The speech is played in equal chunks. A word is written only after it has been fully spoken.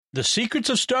The Secrets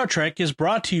of Star Trek is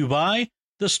brought to you by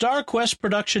the StarQuest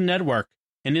Production Network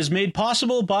and is made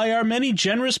possible by our many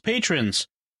generous patrons.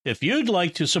 If you'd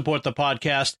like to support the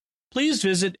podcast, please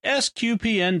visit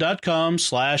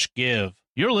sqpn.com/give.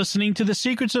 You're listening to The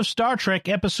Secrets of Star Trek,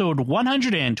 episode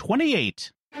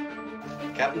 128.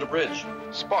 Captain to bridge.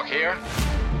 Spock here.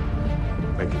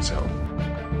 Make it so.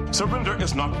 Surrender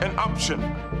is not an option.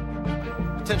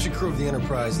 Attention crew of the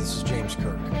Enterprise, this is James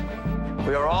Kirk.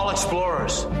 We are all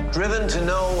explorers, driven to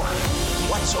know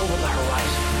what's over the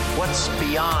horizon, what's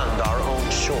beyond our own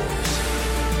shores.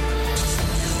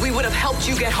 We would have helped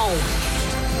you get home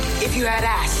if you had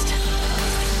asked.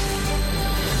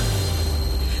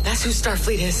 That's who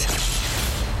Starfleet is.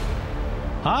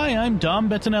 Hi, I'm Dom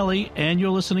Bettinelli, and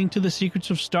you're listening to The Secrets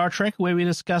of Star Trek, where we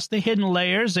discuss the hidden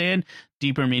layers and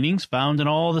deeper meanings found in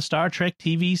all the Star Trek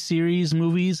TV series,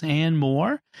 movies, and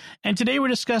more. And today we're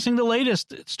discussing the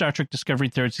latest Star Trek Discovery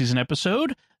third season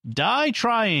episode, Die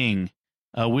Trying.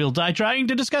 We'll die trying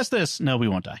to discuss this. No, we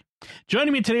won't die.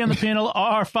 Joining me today on the panel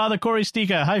are Father Corey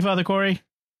Stika. Hi, Father Corey.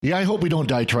 Yeah, I hope we don't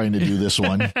die trying to do this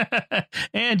one.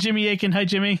 And Jimmy Aiken. Hi,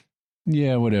 Jimmy.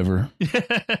 Yeah, whatever.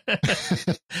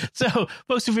 So,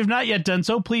 folks, if you've not yet done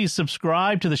so, please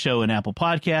subscribe to the show in Apple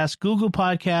Podcasts, Google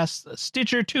Podcasts,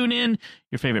 Stitcher, TuneIn,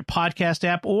 your favorite podcast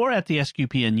app, or at the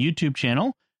SQPN YouTube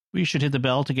channel, where you should hit the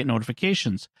bell to get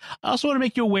notifications. I also want to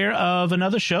make you aware of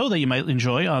another show that you might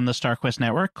enjoy on the StarQuest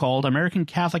Network called American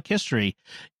Catholic History.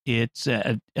 It's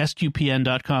at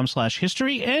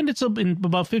sqpn.com/history, and it's in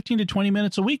about 15 to 20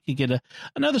 minutes a week. You get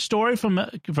another story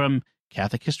from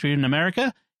Catholic history in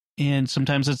America. And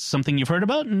sometimes it's something you've heard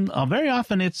about, and very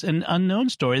often it's an unknown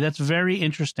story that's very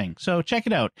interesting. So check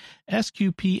it out,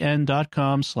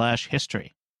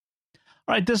 sqpn.com/history.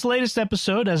 All right, this latest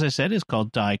episode, as I said, is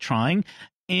called Die Trying,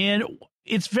 and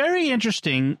it's very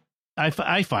interesting,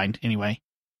 I find, anyway,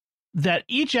 that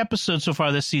each episode so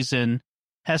far this season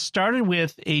has started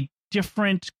with a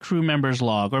different crew member's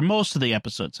log, or most of the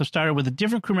episodes have started with a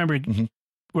different crew member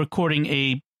recording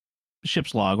a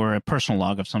ship's log or a personal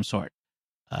log of some sort.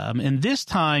 And this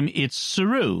time it's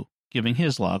Saru giving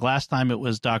his log. Last time it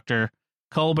was Dr.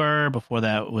 Culber. Before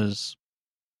that was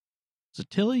it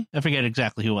Tilly? I forget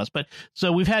exactly who it was. But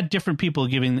so we've had different people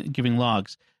giving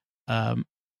logs. And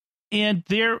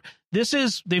they've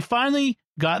finally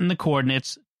gotten the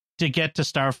coordinates to get to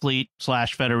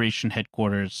Starfleet/Federation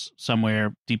headquarters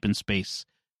somewhere deep in space.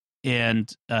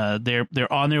 And they're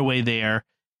on their way there.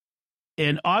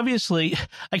 And obviously,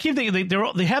 I keep thinking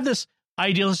they have this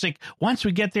idealistic, once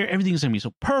we get there, everything's going to be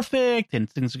so perfect and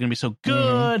things are going to be so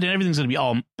good and everything's going to be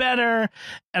all better.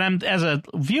 And as a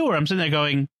viewer, I'm sitting there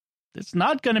going, it's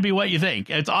not going to be what you think.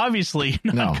 It's obviously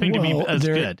not going to be as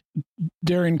good.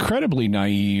 They're incredibly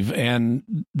naive, and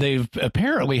they've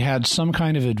apparently had some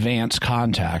kind of advanced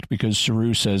contact because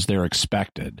Saru says they're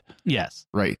expected. Yes.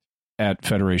 Right. At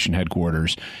Federation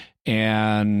headquarters.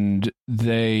 And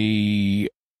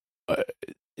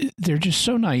they're just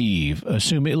so naive,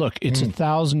 assuming, look, it's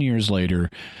 1,000 years later.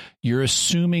 You're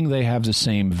assuming they have the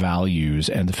same values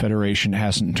and the Federation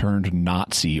hasn't turned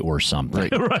Nazi or something.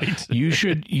 Right. You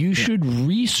should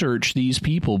research these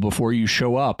people before you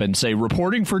show up and say,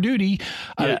 reporting for duty.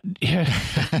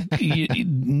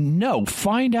 No,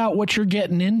 find out what you're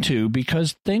getting into,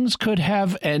 because things could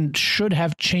have and should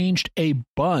have changed a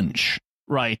bunch.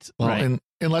 Right. Well, right.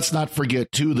 And let's not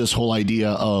forget, too, this whole idea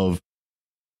of,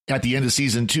 at the end of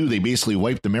season 2, they basically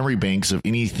wiped the memory banks of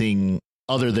anything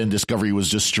other than Discovery was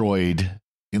destroyed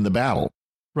in the battle.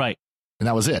 Right. And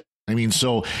that was it. I mean,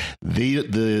 so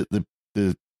the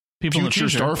people future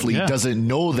Starfleet doesn't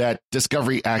know that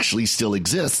Discovery actually still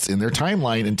exists in their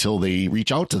timeline until they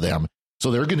reach out to them.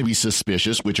 So they're going to be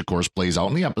suspicious, which, of course, plays out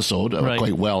in the episode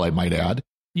quite well, I might add.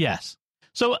 Yes.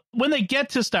 So when they get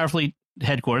to Starfleet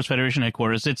headquarters, Federation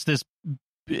headquarters, it's this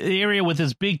area with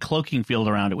this big cloaking field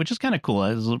around it, which is kind of cool.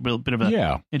 It's a little bit of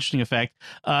a interesting effect.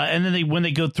 And then when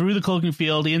they go through the cloaking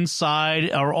field, inside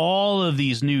are all of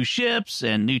these new ships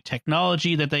and new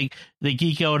technology that they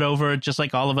geek out over, just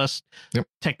like all of us. Yep.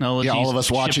 Technology. Yeah, all of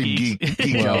us watching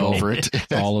geek out over it.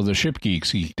 All of the ship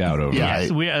geeks geeked out over it.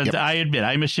 Yes, I admit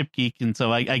I'm a ship geek, and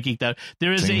so I geeked out.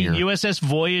 There is USS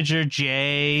Voyager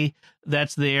J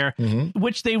that's there,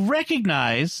 which they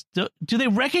recognize. Do they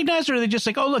recognize, or are they just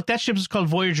like, oh, look, that ship is called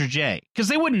Voyager J? Because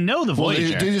they wouldn't know the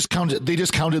Voyager. They just counted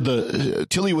the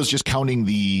Tilly was just counting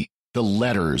the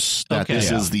letters that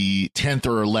this is the 10th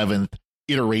or 11th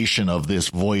iteration of this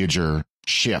Voyager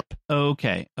ship.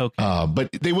 Okay. But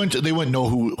they wouldn't know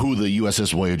who the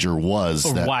USS Voyager was,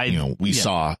 or that why, we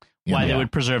saw. Why they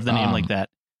would preserve the name like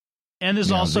that. And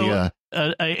there's also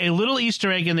a little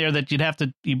Easter egg in there that you'd have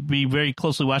to be very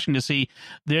closely watching to see.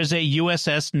 There's a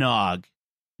USS Nog,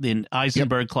 the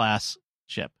Eisenberg class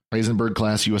ship. Eisenberg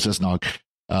class USS Nog.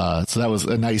 So that was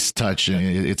a nice touch, and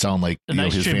it sounded like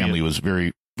nice his tribute. family was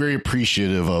very, very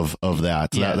appreciative of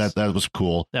that. So Yes. that was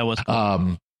cool. That was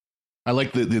cool. I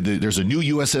like there's a new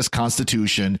USS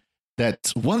Constitution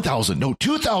that's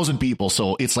 2,000 people.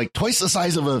 So it's like twice the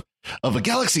size of a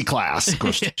Galaxy class. Of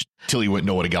course, Tilly wouldn't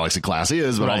know what a Galaxy class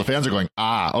is, but all the fans are going,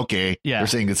 okay. Yeah. They're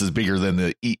saying this is bigger than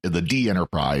the D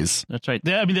Enterprise. That's right.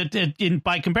 I mean,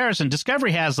 by comparison,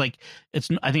 Discovery has I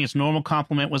think its normal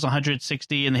complement was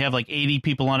 160, and they have 80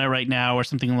 people on it right now, or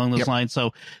something along those lines.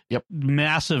 So,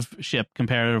 massive ship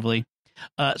comparatively.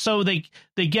 So they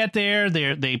get there.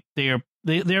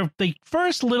 The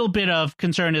first little bit of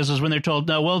concern is when they're told,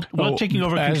 no, we're taking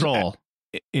over control.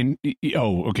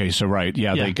 Okay, so right,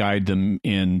 they guide them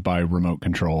in by remote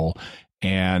control,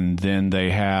 and then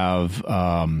they have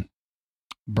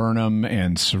Burnham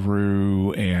and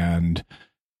Saru and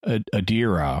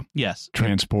Adira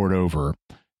transport over.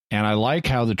 And I like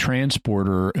how the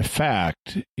transporter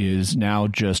effect is now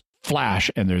just flash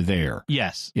and they're there.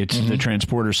 Yes. It's the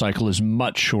transporter cycle is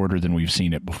much shorter than we've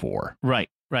seen it before. Right.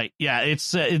 Yeah. It's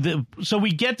so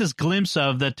we get this glimpse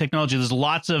of the technology. There's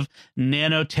lots of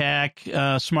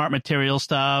nanotech, smart material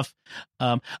stuff.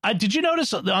 Did you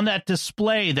notice on that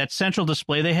display, that central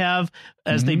display they have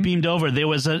as they beamed over, there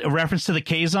was a reference to the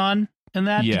Kazon in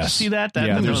that? Yes. Did you see that?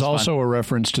 There's also a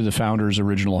reference to the Founder's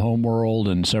original homeworld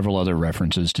and several other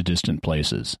references to distant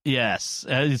places. Yes.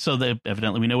 So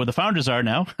evidently we know where the Founders are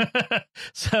now.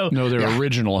 No, their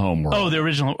original homeworld. Oh, the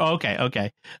original.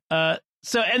 Okay.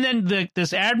 So and then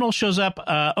this Admiral shows up.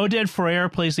 Oded Ferrer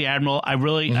plays the Admiral. I've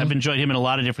enjoyed him in a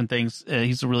lot of different things.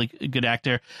 He's a really good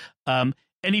actor. And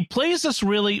he plays this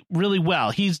really, really well.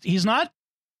 He's not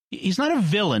a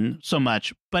villain so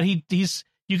much, but he's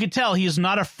you could tell he is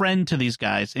not a friend to these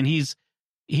guys, and he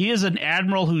is an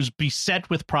admiral who's beset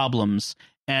with problems,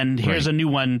 and here's a new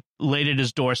one laid at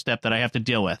his doorstep that I have to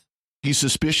deal with. He's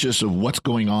suspicious of what's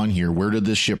going on here. Where did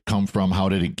this ship come from? How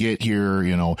did it get here?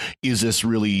 Is this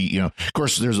really, of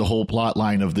course, there's a whole plot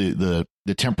line of the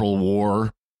temporal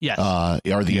war. Yes.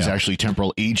 Are these actually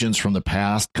temporal agents from the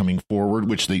past coming forward,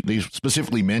 which they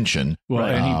specifically mention? Well,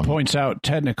 and he points out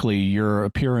technically your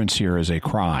appearance here is a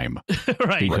crime.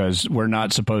 Right. Because we're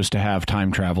not supposed to have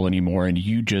time travel anymore, and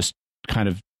you just kind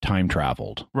of time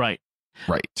traveled. Right.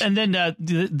 And then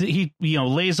he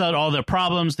lays out all the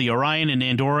problems. The Orion and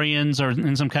Andorians are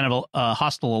in some kind of a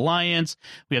hostile alliance.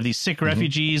 We have these sick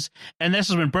refugees, and this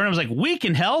is when Burnham's like, "We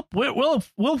can help. We'll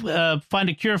find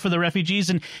a cure for the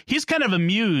refugees." And he's kind of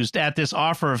amused at this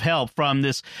offer of help from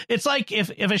this. It's like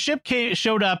if a ship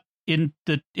showed up in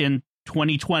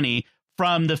 2020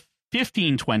 from the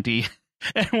 1520.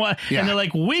 And they're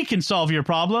like, we can solve your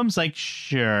problems. Like,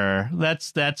 sure,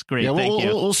 that's great. Yeah, Thank you.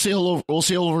 We'll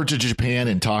sail over to Japan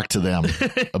and talk to them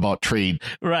about trade.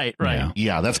 Right.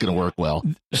 Yeah, that's going to work well.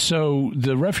 So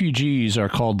the refugees are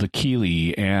called the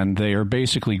Keeley, and they are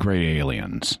basically gray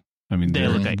aliens. I mean,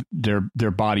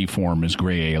 their body form is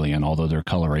gray alien, although their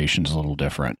coloration is a little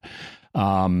different.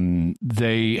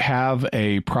 They have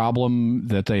a problem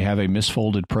that they have a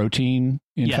misfolded protein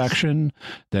infection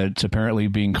that's apparently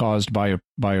being caused by a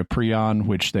prion,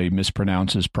 which they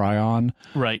mispronounce as prion.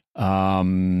 Right.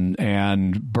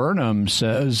 And Burnham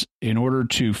says in order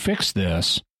to fix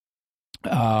this,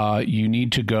 you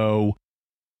need to go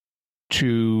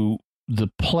to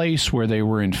the place where they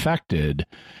were infected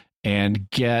and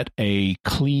get a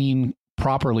clean,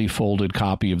 properly folded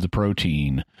copy of the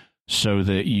protein so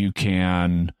that you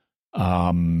can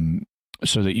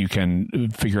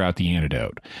figure out the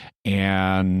antidote.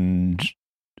 And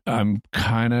I'm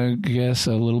kind of guess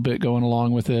a little bit going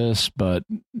along with this, but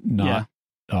not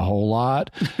a whole lot.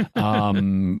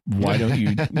 Why don't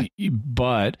you?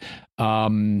 But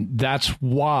that's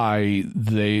why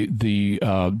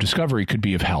the Discovery could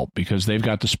be of help, because they've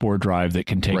got the spore drive that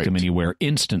can take them anywhere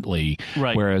instantly,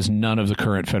 whereas none of the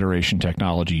current Federation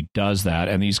technology does that.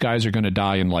 And these guys are going to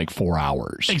die in like 4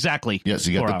 hours. Exactly. Yes,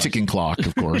 you got the ticking clock,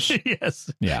 of course.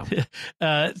 Yes. Yeah.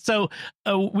 So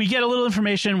we get a little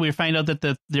information. We find out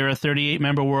that there are 38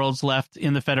 member worlds left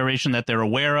in the Federation that they're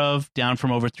aware of, down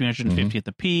from over 350 at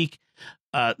the peak.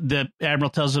 The Admiral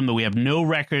tells them that we have no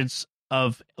records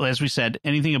of, as we said,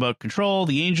 anything about Control,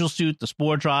 the Angel suit, the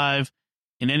spore drive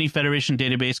in any Federation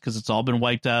database, because it's all been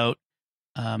wiped out.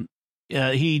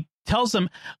 He tells them,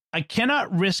 I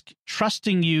cannot risk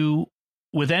trusting you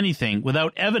with anything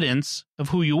without evidence of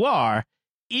who you are,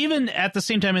 even at the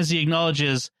same time as he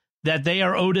acknowledges that they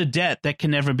are owed a debt that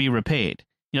can never be repaid.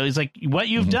 He's like, what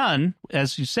you've done,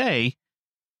 as you say,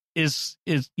 is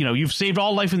you've saved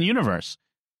all life in the universe.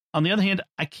 On the other hand,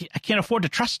 I can't afford to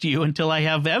trust you until I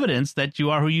have evidence that you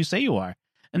are who you say you are.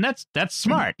 And that's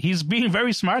smart. He's being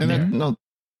very smart there. No,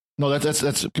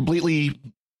 that's completely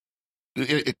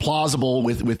plausible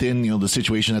within the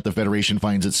situation that the Federation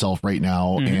finds itself right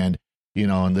now. And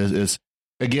and this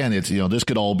again, it's this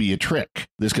could all be a trick.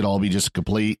 This could all be just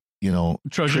complete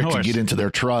Trojan horse to get into their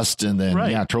trust, and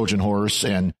then Trojan horse.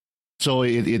 And so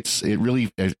it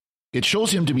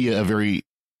shows him to be a very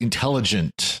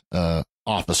intelligent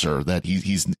officer, that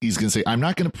he's going to say, I'm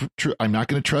not going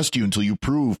to trust you until you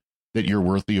prove that you're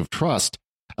worthy of trust.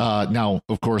 Now,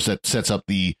 of course, that sets up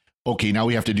now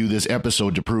we have to do this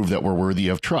episode to prove that we're worthy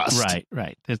of trust.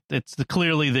 Right. It's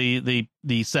clearly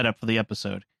the setup for the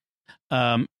episode.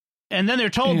 And then they're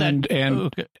told and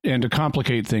to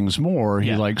complicate things more,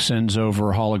 he sends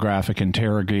over holographic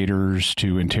interrogators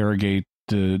to interrogate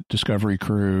the Discovery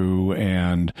crew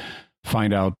and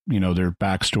find out, their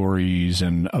backstories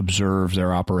and observe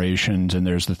their operations. And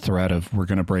there's the threat of, we're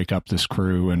going to break up this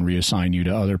crew and reassign you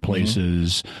to other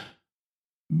places,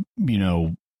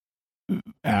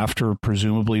 after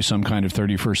presumably some kind of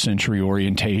 31st century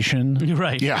orientation.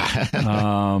 Right.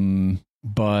 Yeah.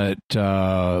 But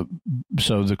so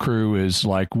the crew is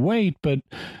like, wait, but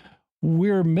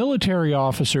we're military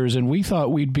officers and we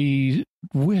thought we'd be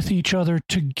with each other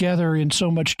together in so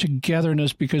much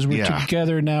togetherness because we're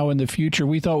together now in the future.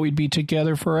 We thought we'd be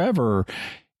together forever,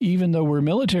 even though we're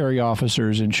military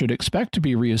officers and should expect to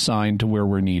be reassigned to where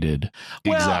we're needed.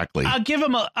 Well, exactly. I'll give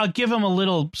them a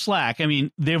little slack. I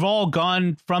mean, they've all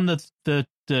gone from the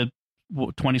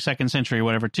 22nd century or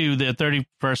whatever to the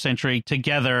 31st century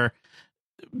together.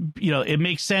 It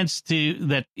makes sense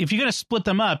that if you're going to split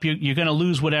them up, you're going to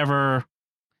lose whatever.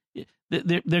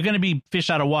 They're going to be fish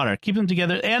out of water. Keep them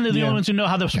together, and they're the only ones who know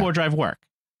how the spore drive work.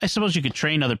 I suppose you could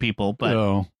train other people,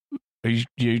 but you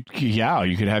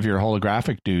could have your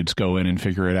holographic dudes go in and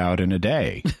figure it out in a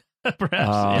day.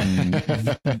 Perhaps.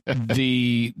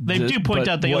 They do point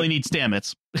out they only need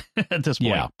Stamets at this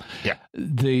point. Yeah.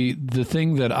 The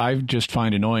thing that I just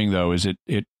find annoying though is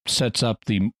it sets up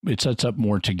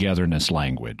more togetherness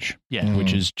language. Yeah.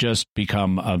 Which has just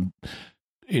become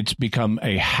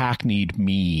a hackneyed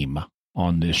meme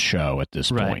on this show at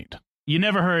this point. You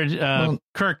never heard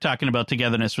Kirk talking about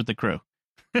togetherness with the crew.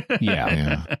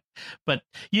 Yeah. But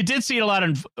you did see it a lot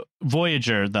in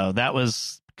Voyager, though. That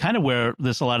was kind of where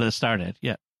a lot of this started.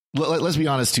 Yeah. Let's be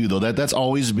honest, too, though. That's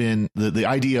always been the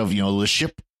idea of,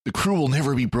 the crew will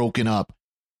never be broken up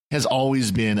has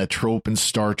always been a trope in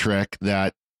Star Trek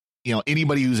that,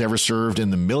 anybody who's ever served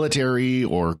in the military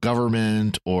or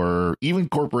government or even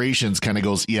corporations kind of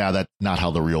goes, that's not how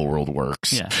the real world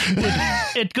works. Yeah.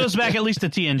 It goes back at least to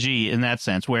TNG in that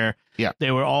sense, where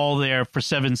they were all there for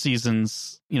 7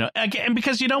 seasons, again,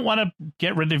 because you don't want to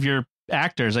get rid of your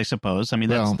actors, I suppose. I mean,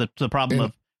 that's the problem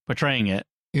of portraying it.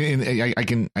 And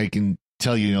I can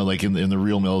tell you, like in the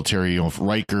real military, if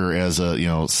Riker as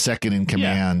a, second in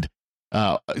command,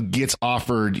 gets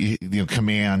offered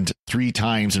command 3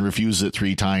 times and refuses it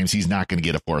 3 times, he's not going to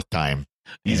get a 4th time.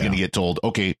 He's going to get told,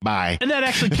 okay, bye. And that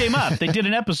actually came up. They did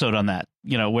an episode on that,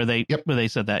 where they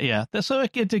said that. Yeah. So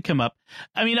it did come up.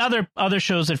 I mean, other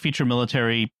shows that feature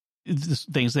military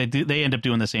things, they end up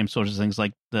doing the same sorts of things,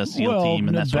 like the SEAL team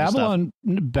and that sort of stuff.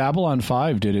 Babylon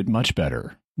 5 did it much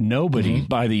better. Nobody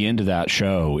by the end of that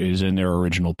show is in their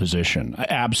original position.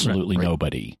 Absolutely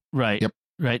nobody. Right. Yep.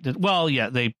 Right. Well, yeah.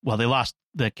 They lost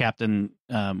the captain.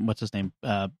 What's his name?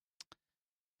 The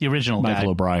original Michael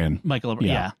guy. O'Brien. Michael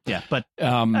O'Brien. Yeah. But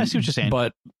I see what you're saying.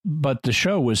 But the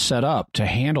show was set up to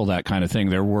handle that kind of thing.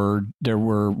 There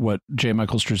were what J.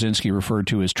 Michael Straczynski referred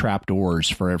to as trapdoors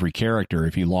for every character.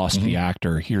 If you lost the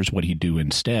actor, here's what he'd do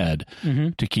instead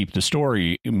to keep the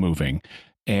story moving.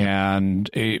 And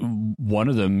one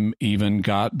of them even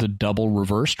got the double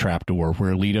reverse trapdoor,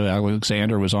 where Lita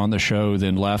Alexander was on the show,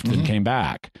 then left and came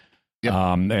back. Yep.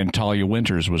 And Talia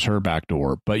Winters was her back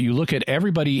door. But you look at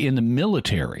everybody in the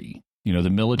military, the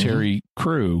military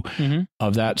crew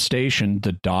of that station.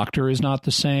 The doctor is not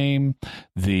the same.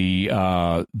 The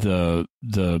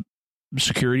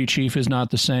security chief is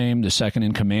not the same. The second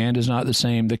in command is not the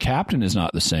same. The captain is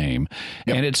not the same.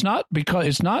 Yep. And it's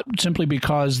not simply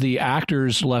because the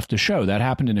actors left the show. That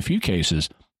happened in a few cases.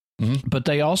 But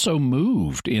they also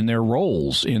moved in their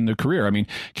roles in the career. I mean,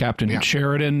 Captain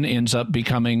Sheridan ends up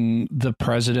becoming the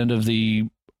president of the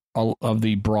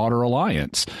broader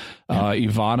alliance.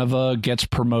 Ivanova gets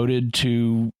promoted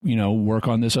to, work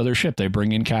on this other ship. They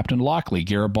bring in Captain Lockley.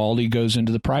 Garibaldi goes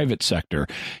into the private sector.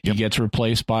 He gets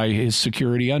replaced by his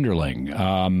security underling.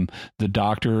 The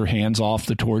doctor hands off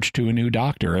the torch to a new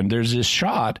doctor. And there's this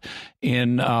shot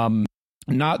in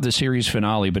not the series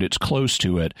finale, but it's close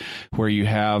to it, where you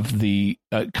have the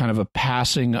kind of a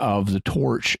passing of the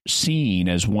torch scene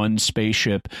as one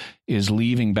spaceship is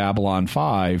leaving Babylon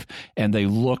 5, and they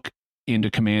look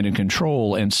into command and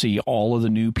control and see all of the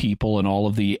new people and all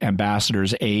of the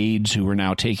ambassadors' aides who are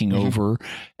now taking over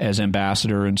as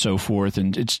ambassador and so forth.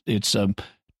 And it's a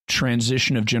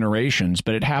transition of generations,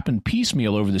 but it happened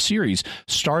piecemeal over the series.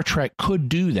 Star Trek could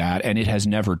do that, and it has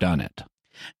never done it.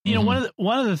 You know,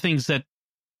 one of the things that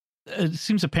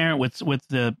seems apparent with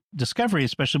the Discovery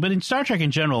especially, but in Star Trek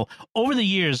in general, over the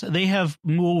years, they have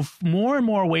moved more and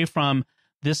more away from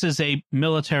this is a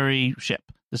military ship.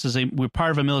 We're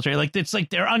part of a military. Like, it's like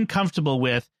they're uncomfortable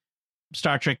with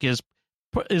Star Trek is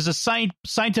a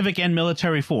scientific and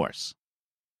military force.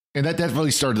 And that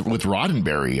definitely started with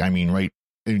Roddenberry. I mean, right.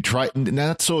 And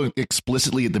not so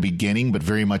explicitly at the beginning, but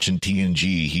very much in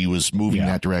TNG, he was moving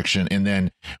that direction. And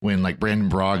then when like Brandon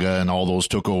Braga and all those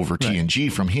took over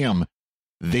TNG from him,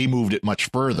 they moved it much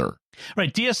further.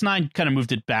 Right. DS9 kind of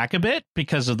moved it back a bit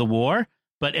because of the war,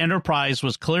 but Enterprise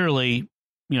was clearly,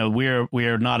 you know,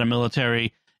 we're not a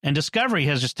military, and Discovery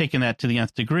has just taken that to the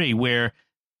nth degree where,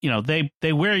 you know, they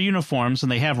wear uniforms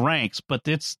and they have ranks, but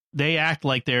they act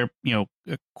like they're, you know,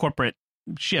 a corporate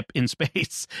ship in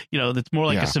space. You know, that's more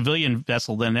like a civilian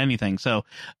vessel than anything. So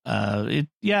the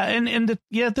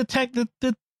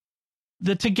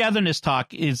togetherness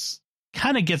talk is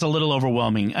kind of gets a little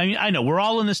overwhelming. I mean, I know we're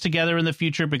all in this together in the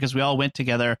future because we all went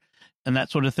together and that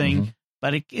sort of thing,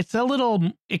 but it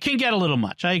can get a little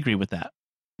much. I agree with that.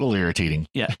 A little irritating.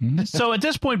 Yeah. So at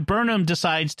this point, Burnham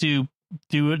decides to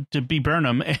be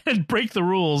Burnham and break the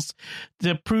rules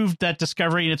to prove that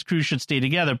Discovery and its crew should stay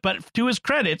together. But to his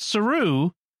credit,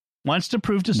 Saru wants to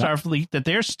prove to Starfleet that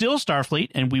they're still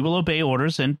Starfleet and we will obey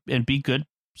orders and be good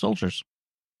soldiers.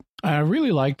 I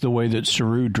really like the way that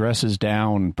Saru dresses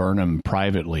down Burnham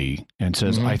privately and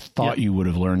says, I thought you would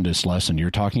have learned this lesson. You're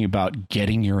talking about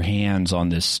getting your hands on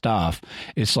this stuff.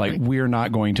 It's like, we're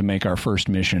not going to make our first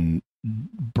mission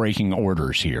breaking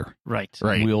orders here. Right.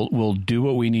 We'll do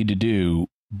what we need to do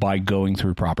by going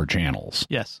through proper channels.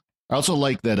 Yes. I also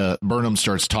like that Burnham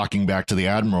starts talking back to the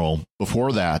Admiral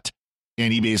before that,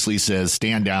 and he basically says,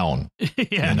 stand down.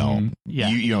 Yeah.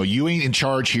 You know, you ain't in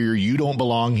charge here. You don't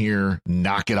belong here.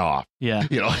 Knock it off. Yeah.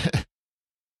 You know.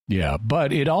 Yeah.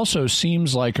 But it also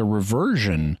seems like a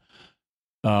reversion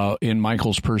in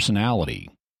Michael's personality.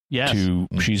 Yes.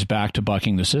 She's back to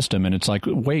bucking the system. And it's like,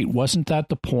 wait, wasn't that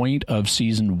the point of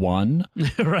season 1?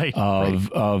 Right.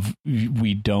 Of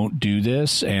we don't do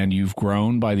this, and you've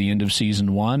grown by the end of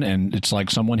season 1, and it's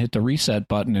like someone hit the reset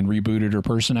button and rebooted her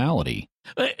personality.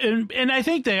 And I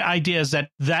think the idea is that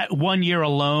 1 year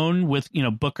alone with, you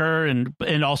know, Booker and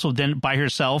also then by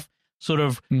herself, sort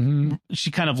of, she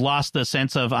kind of lost the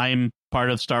sense of I'm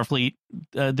part of Starfleet,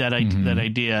 that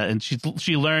idea, and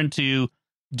she learned to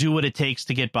do what it takes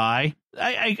to get by.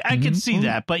 I can see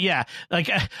that, but yeah, like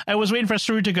I was waiting for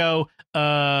Saru to go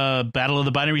Battle of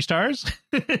the Binary Stars.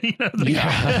 You know,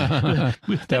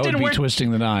 that would be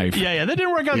twisting the knife. Yeah, that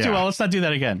didn't work out too well. Let's not do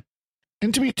that again.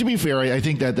 And to be fair, I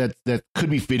think that could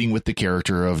be fitting with the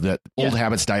character of that old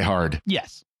habits die hard.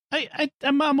 Yes,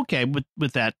 I'm okay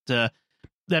with that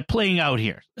that playing out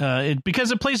here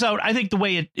because it plays out. I think the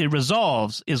way it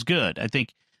resolves is good. I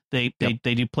think they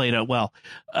do play it out well.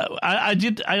 I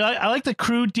like the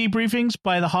crew debriefings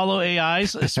by the Holo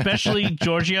AIs, especially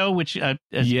Giorgio, which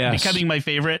is becoming my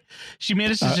favorite. She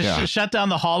managed to just shut down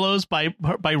the Holos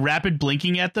by rapid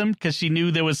blinking at them because she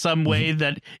knew there was some way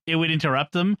that it would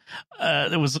interrupt them.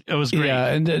 It was great. Yeah,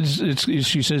 and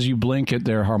she says you blink at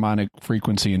their harmonic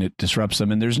frequency and it disrupts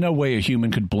them, and there's no way a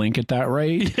human could blink at that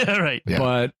rate. Yeah, right.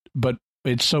 Yeah. But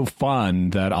it's so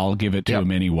fun that I'll give it to him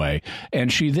anyway.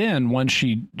 And she then, once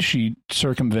she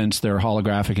circumvents their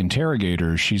holographic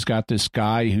interrogators, she's got this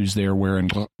guy who's there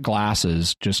wearing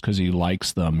glasses just because he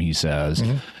likes them, he says.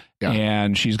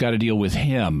 And she's got to deal with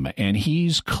him. And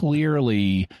he's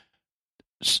clearly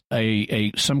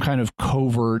some kind of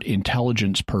covert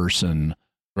intelligence person,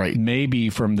 right? Maybe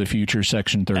from the future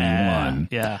Section 31.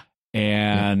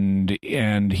 And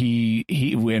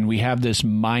when we have this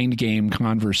mind game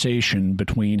conversation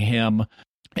between him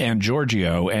and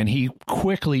Giorgio, and he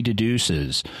quickly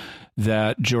deduces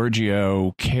that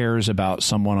Giorgio cares about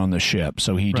someone on the ship.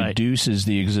 So he deduces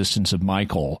the existence of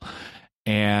Michael.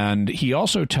 And he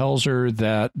also tells her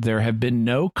that there have been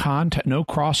no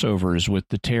crossovers with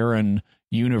the Terran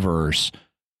universe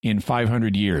in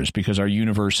 500 years because our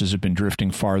universes have been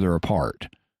drifting farther apart.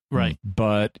 Right.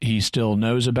 But he still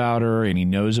knows about her, and he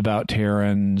knows about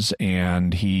Terrans,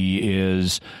 and he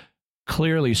is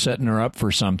clearly setting her up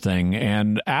for something.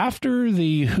 And after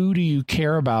the who do you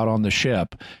care about on the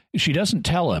ship, she doesn't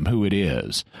tell him who it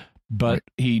is, but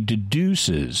he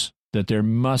deduces that there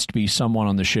must be someone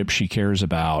on the ship she cares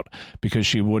about because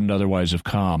she wouldn't otherwise have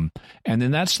come. And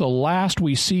then that's the last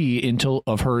we see until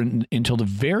the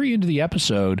very end of the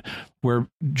episode, where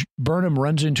Burnham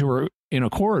runs into her in a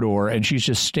corridor and she's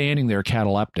just standing there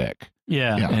cataleptic.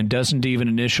 Yeah. And doesn't even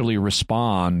initially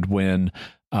respond when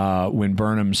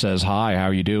Burnham says, "Hi, how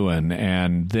are you doing?"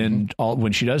 And then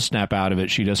when she does snap out of it,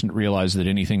 she doesn't realize that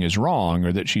anything is wrong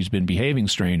or that she's been behaving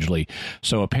strangely.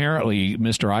 So apparently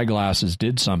Mr. Eyeglasses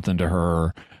did something to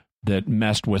her that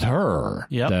messed with her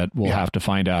that we'll have to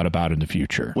find out about in the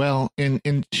future. Well,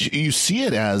 and you see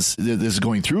it as this is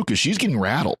going through because she's getting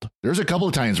rattled. There's a couple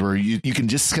of times where you can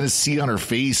just kind of see on her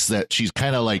face that she's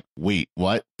kind of like, wait,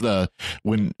 what?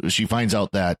 When she finds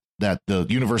out that the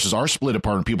universes are split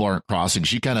apart and people aren't crossing,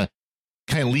 she kind of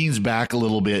leans back a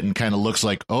little bit and kind of looks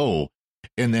like, oh.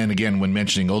 And then again, when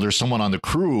mentioning, oh, there's someone on the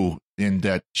crew, and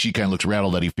that she kind of looks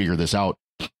rattled that he figured this out.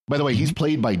 By the way, he's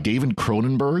played by David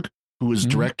Cronenberg, who is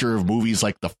director of movies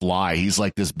like The Fly. He's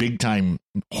like this big time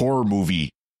horror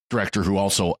movie director who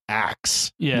also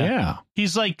acts. Yeah.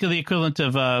 He's like the equivalent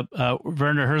of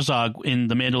Werner Herzog in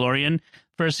The Mandalorian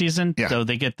first season. Yeah. So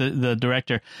they get the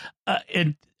director.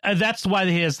 And that's why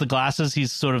he has the glasses.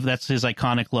 That's his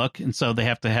iconic look. And so they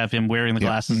have to have him wearing the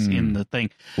glasses in the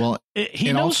thing. Well,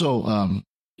 he knows, also, I'm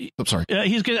sorry.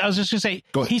 He's good. I was just going to say,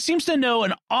 he seems to know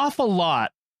an awful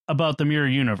lot about the mirror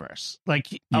universe, like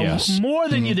more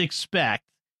than you'd expect.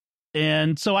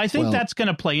 And so I think that's going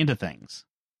to play into things.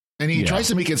 And he tries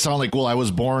to make it sound like, well, I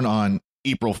was born on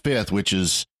April 5th, which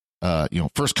is,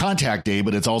 First Contact Day,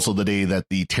 but it's also the day that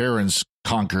the Terrans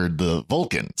conquered the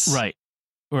Vulcans. Right.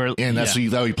 And that's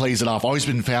how he plays it off. Always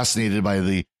been fascinated by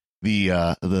the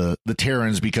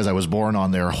Terrans because I was born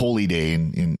on their holy day.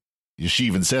 And she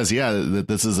even says, that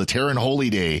this is a Terran holy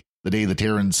day, the day the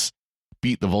Terrans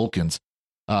beat the Vulcans.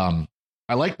 I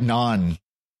like Nan.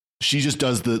 She just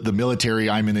does the military.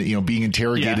 I'm in it, being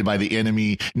interrogated by the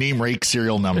enemy. Name, rank,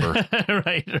 serial number.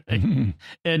 right.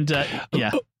 And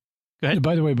Go ahead.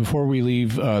 By the way, before we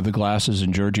leave the glasses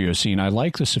and Giorgio scene, I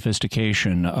like the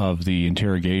sophistication of the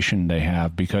interrogation they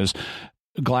have, because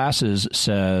Glasses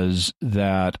says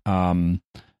that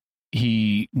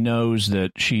he knows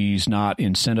that she's not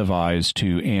incentivized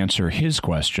to answer his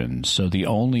questions. So the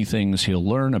only things he'll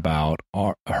learn about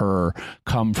her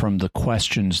come from the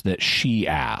questions that she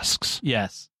asks.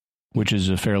 Yes. Which is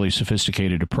a fairly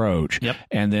sophisticated approach. Yep.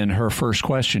 And then her first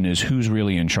question is, who's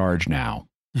really in charge now?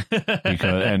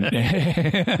 And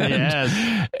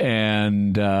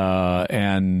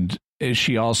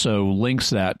she also links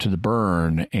that to the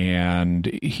burn,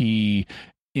 and he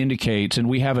indicates, and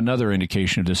we have another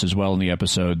indication of this as well in the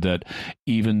episode, that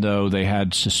even though they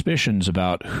had suspicions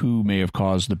about who may have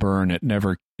caused the burn,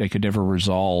 they could never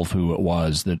resolve who it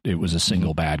was, that it was a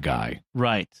single bad guy.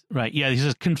 Right. Yeah, these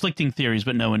are conflicting theories,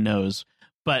 but no one knows.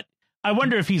 But I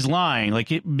wonder if he's lying. Like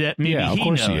maybe of he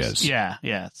course knows. He is.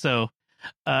 Yeah. So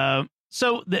that's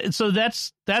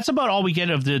about all we get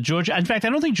of the Giorgio. In fact, I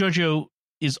don't think Giorgio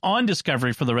is on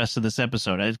Discovery for the rest of this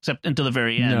episode, except until the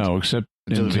very end. No, except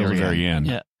until the very end.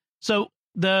 Yeah. So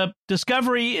the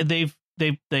Discovery, they've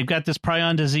got this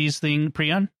prion disease thing.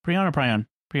 Prion.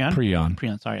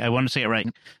 Sorry, I want to say it right.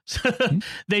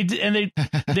 They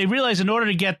realize in order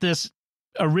to get this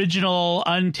original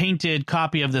untainted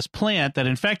copy of this plant that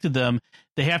infected them,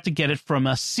 they have to get it from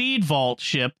a seed vault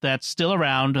ship that's still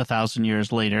around 1,000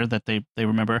 years later that they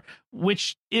remember,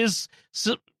 which is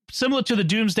similar to the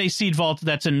Doomsday seed vault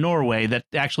that's in Norway that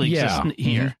actually exists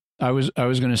here. I was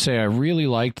going to say, I really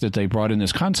liked that they brought in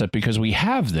this concept, because we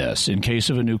have this in case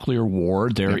of a nuclear war.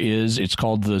 It's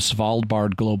called the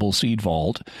Svalbard Global Seed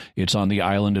Vault. It's on the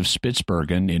island of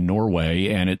Spitsbergen in Norway,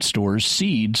 and it stores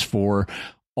seeds for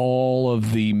all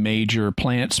of the major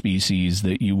plant species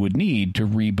that you would need to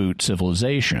reboot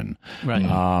civilization. Right.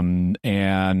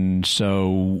 And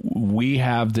so we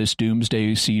have this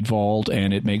Doomsday Seed Vault,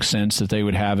 and it makes sense that they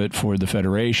would have it for the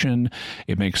Federation.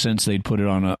 It makes sense they'd put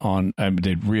it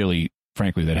they'd really,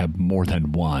 frankly, they'd have more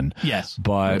than one. Yes.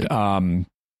 But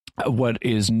what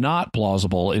is not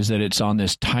plausible is that it's on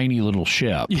this tiny little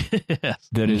ship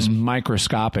that is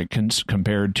microscopic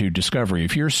compared to Discovery.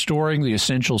 If you're storing the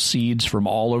essential seeds from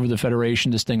all over the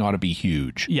Federation, this thing ought to be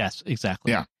huge. Yes,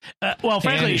 exactly. Yeah. Well,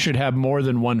 frankly, and it should have more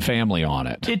than one family on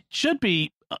it. It should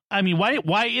be. I mean,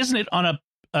 why isn't it on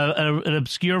an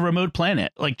obscure remote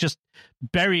planet, like just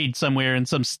buried somewhere in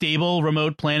some stable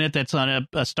remote planet that's on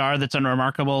a star that's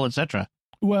unremarkable, etc.?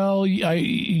 Well,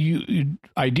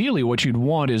 ideally, what you'd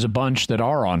want is a bunch that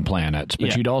are on planets,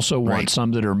 but you'd also want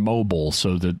some that are mobile,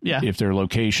 so that if their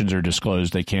locations are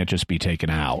disclosed, they can't just be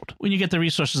taken out. When you get the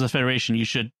resources of the Federation, you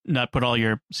should not put all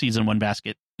your seeds in one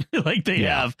basket like they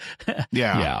have.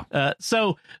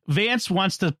 So Vance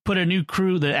wants to put a new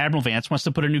crew. The Admiral Vance wants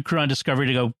to put a new crew on Discovery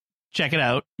to go check it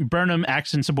out. Burnham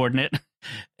acts insubordinate,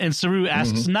 and Saru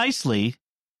asks nicely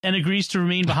and agrees to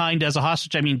remain behind as a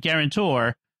hostage.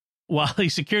 Guarantor. While the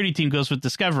security team goes with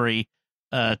Discovery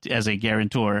as a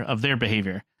guarantor of their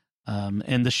behavior.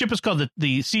 And the ship is called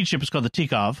the seed ship is called the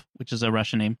Tikov, which is a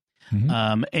Russian name.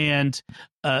 And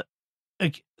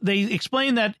they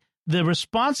explain that the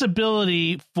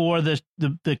responsibility for the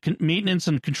maintenance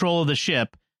and control of the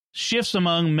ship shifts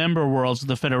among member worlds of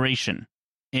the Federation.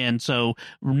 And so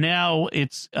now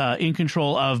it's in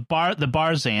control of the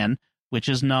Barzan, which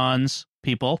is Non's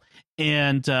people.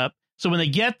 And so when they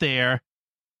get there,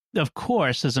 of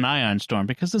course, there's an ion storm,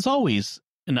 because there's always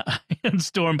an ion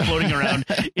storm floating around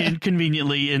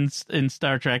inconveniently in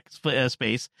Star Trek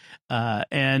space.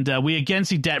 And we again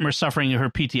see Detmer suffering her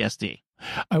PTSD.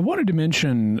 I wanted to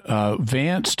mention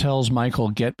Vance tells Michael,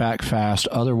 get back fast,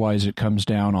 otherwise it comes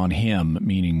down on him,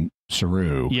 meaning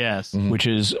Saru. Yes. Which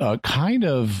is kind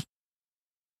of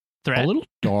threat. A little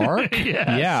dark.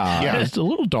 Yeah. It's a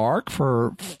little dark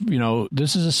for,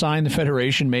 this is a sign the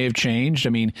Federation may have changed.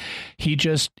 He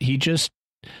just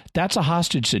that's a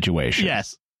hostage situation.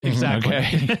 Yes, exactly.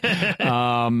 Okay.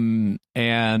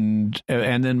 And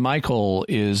then Michael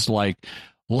is like,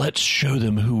 let's show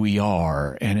them who we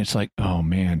are. And it's like, oh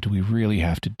man, do we really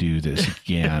have to do this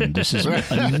again? This is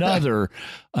another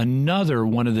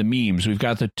one of the memes. We've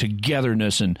got the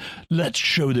togetherness and let's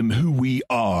show them who we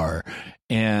are.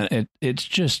 And it's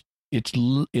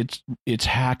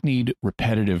hackneyed,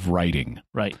 repetitive writing.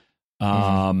 Right.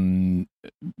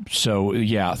 So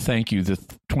yeah, thank you. The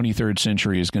 23rd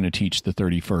century is going to teach the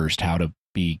 31st how to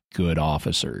be good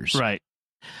officers. Right.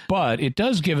 But it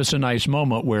does give us a nice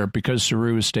moment where, because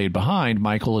Saru has stayed behind,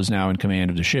 Michael is now in command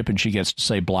of the ship, and she gets to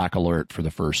say black alert for the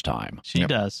first time. She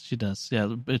does. Yeah,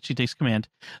 but she takes command.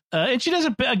 And she does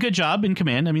a good job in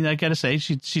command. I got to say,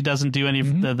 she doesn't do any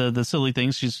of the silly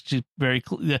things. She's very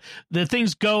the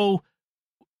things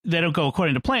they don't go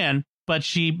according to plan, but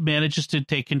she manages to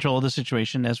take control of the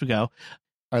situation as we go.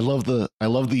 I love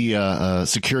the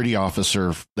security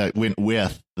officer that went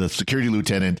with the security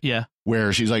lieutenant. Yeah.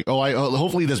 Where she's like,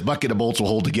 hopefully this bucket of bolts will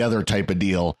hold together type of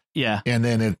deal. Yeah. And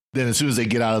then as soon as they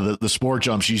get out of the spore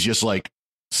jump, she's just like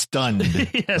stunned.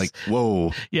 Yes. Like,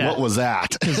 whoa, what was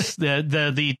that?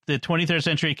 the 23rd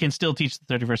century can still teach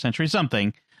the 31st century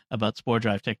something about spore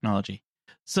drive technology.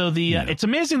 So it's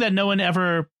amazing that no one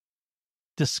ever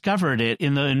discovered it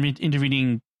in the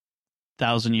intervening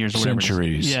 1,000 years or whatever.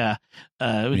 Centuries. Yeah.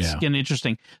 It's getting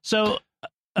interesting. So,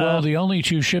 well, the only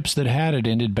two ships that had it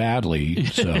ended badly.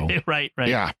 So right.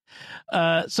 Yeah.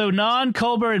 So Non,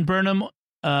 Culber, and Burnham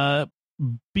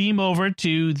beam over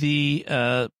to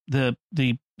the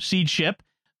seed ship.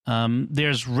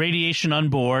 There's radiation on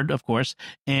board, of course,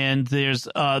 and there's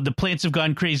the plants have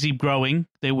gone crazy growing.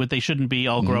 They shouldn't be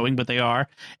all growing, but they are.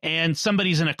 And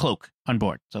somebody's in a cloak on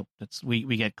board, so that's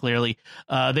we get clearly.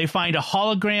 They find a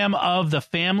hologram of the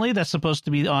family that's supposed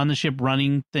to be on the ship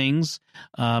running things,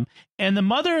 and the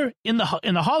mother in the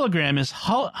hologram is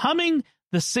humming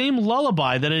the same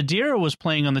lullaby that Adira was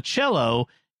playing on the cello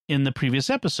in the previous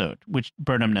episode, which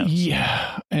Burnham notes.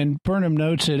 Yeah, and Burnham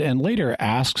notes it and later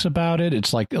asks about it.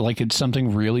 It's like it's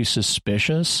something really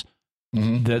suspicious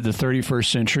that the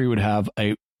 31st century would have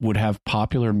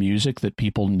popular music that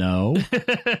people know.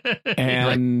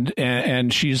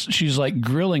 and she's like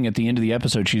grilling at the end of the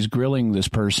episode. She's grilling this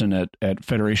person at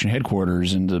Federation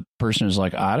headquarters, and the person is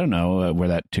like, I don't know where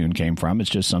that tune came from. It's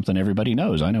just something everybody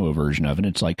knows. I know a version of it.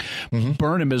 It's like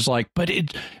Burnham is like, but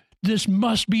this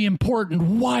must be important.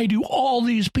 Why do all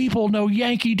these people know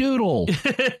Yankee Doodle?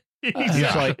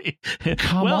 It's like,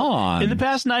 come on. In the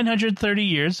past 930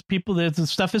 years, the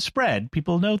stuff is spread.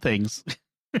 People know things.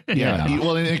 Yeah.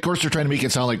 Well, and of course they're trying to make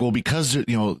it sound like, well, because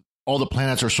all the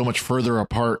planets are so much further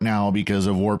apart now because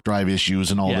of warp drive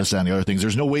issues and all this and the other things.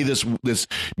 There's no way this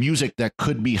music that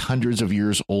could be hundreds of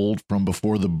years old from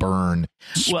before the burn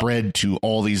spread to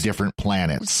all these different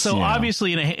planets. So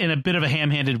obviously, in a bit of a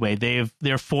ham-handed way,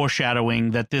 they're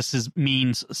foreshadowing that this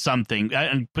means something,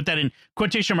 and put that in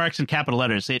quotation marks and capital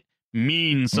letters. It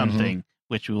means something,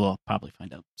 which we will probably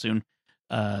find out soon.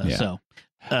 So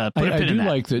put a pin in that.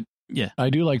 Like that. Yeah. I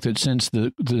do like that since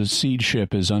the seed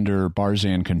ship is under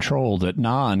Barzan control, that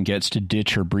Nan gets to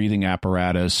ditch her breathing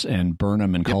apparatus and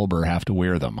Burnham and Culber have to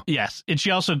wear them. Yes. And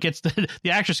she also gets the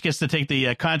actress gets to take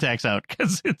the contacts out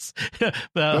because it's the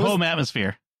home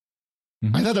atmosphere.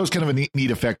 I thought that was kind of a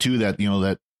neat effect too, that,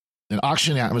 that an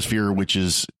oxygen atmosphere, which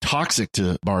is toxic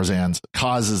to Barzan's,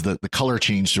 causes the color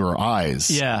change to her eyes.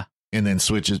 Yeah. And then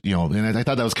switches, and I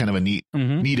thought that was kind of a neat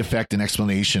effect and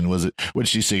explanation. Was it, what did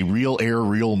she say? Real air,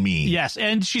 real me. Yes.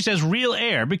 And she says real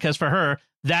air because for her,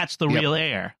 that's the real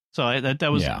air. So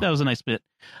that was a nice bit.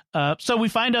 So we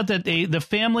find out that the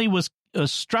family was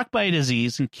struck by a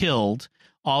disease and killed,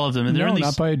 all of them. And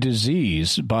not by a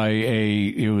disease, it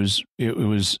was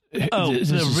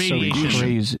the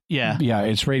radiation. Yeah,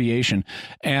 it's radiation.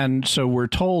 And so we're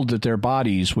told that their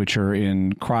bodies, which are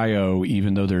in cryo,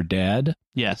 even though they're dead.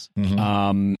 Yes.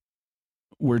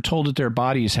 We're told that their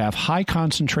bodies have high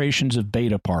concentrations of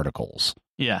beta particles.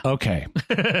 Yeah. Okay.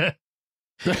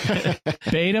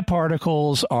 Beta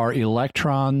particles are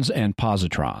electrons and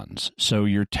positrons. So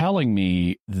you're telling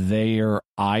me they are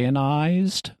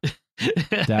ionized?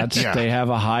 They have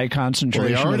a high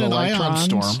concentration of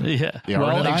electrons. Ion storm. Yeah. They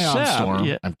are in an ion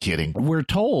storm. I'm kidding. We're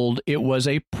told it was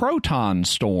a proton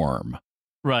storm.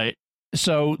 Right.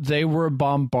 So they were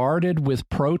bombarded with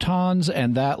protons,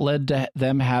 and that led to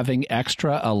them having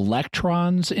extra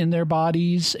electrons in their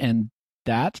bodies, and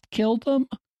that killed them?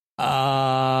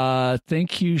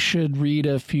 Think you should read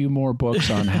a few more books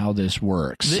on how this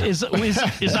works. Is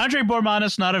Andre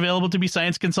Bormanis not available to be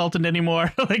science consultant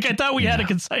anymore? Like, I thought we had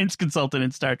a science consultant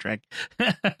in Star Trek.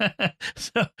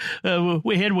 So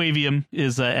Wavium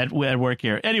is at work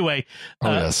here. Anyway,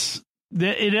 yes.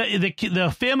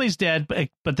 The family's dead,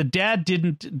 but the dad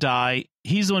didn't die.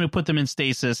 He's the one who put them in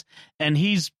stasis, and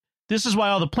this is why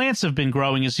all the plants have been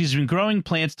growing. Is he's been growing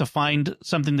plants to find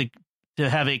something to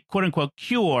have a quote unquote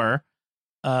cure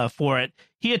for it.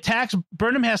 He attacks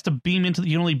Burnham. Has to beam into.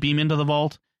 You only beam into the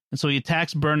vault, and so he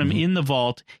attacks Burnham in the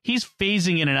vault. He's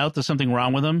phasing in and out. There's something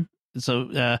wrong with him.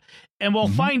 So, and we'll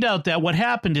find out that what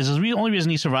happened is the only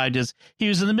reason he survived is he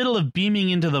was in the middle of beaming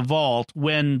into the vault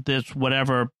when this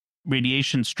whatever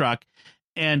radiation struck,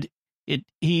 and it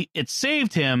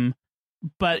saved him,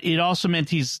 but it also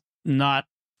meant he's not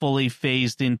fully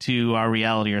phased into our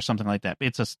reality or something like that.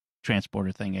 It's a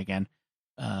transporter thing again.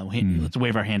 Let's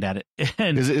wave our hand at it.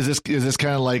 And is this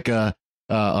kind of like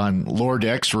on Lower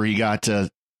Decks where he got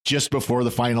just before the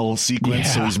final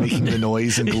sequence, so he's making the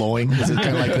noise and glowing? Is it kind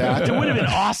of like that? It would have been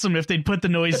awesome if they'd put the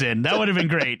noise in. That would have been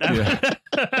great.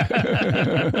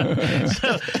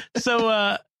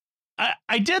 So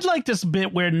I did like this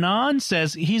bit where Nan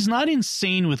says he's not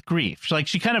insane with grief. Like,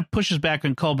 she kind of pushes back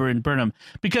on Culber and Burnham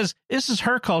because this is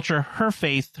her culture, her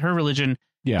faith, her religion.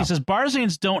 Yeah. He says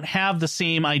Barzans don't have the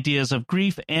same ideas of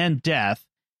grief and death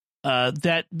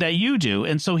that you do,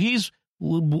 and so he's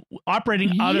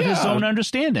operating out of his own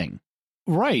understanding.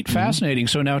 Right, fascinating.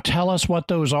 So now tell us what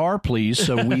those are, please,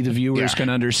 so we the viewers can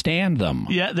understand them.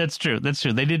 Yeah, that's true. That's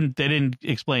true. They didn't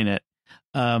explain it.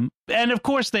 And of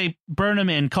course, Burnham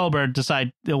and Culber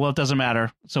decide, well, it doesn't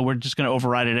matter, so we're just going to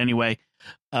override it anyway.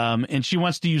 And she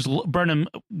wants to use Burnham,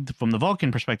 from the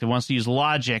Vulcan perspective, wants to use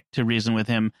logic to reason with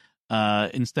him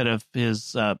instead of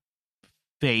his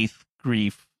faith,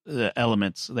 grief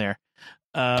elements there.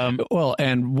 Well,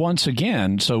 and once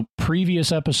again, so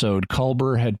previous episode,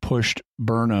 Culber had pushed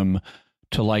Burnham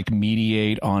to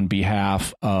mediate on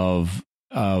behalf of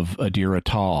Adira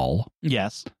Tal.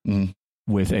 Yes.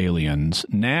 With aliens.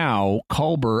 Now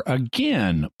Culber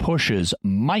again pushes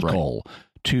Michael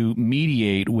to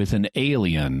mediate with an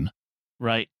alien.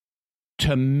 Right.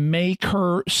 To make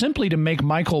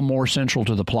Michael more central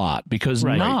to the plot, because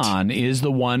Nan is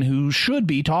the one who should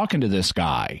be talking to this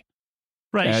guy.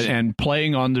 Right. And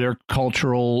playing on their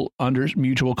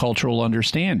mutual cultural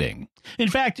understanding. In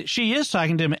fact, she is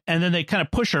talking to him, and then they kind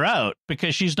of push her out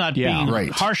because she's not being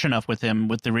harsh enough with him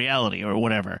with the reality or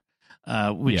whatever.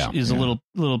 Which is a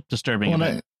little disturbing.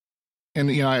 Well,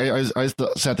 I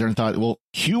sat there and thought, well,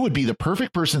 Hugh would be the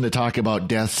perfect person to talk about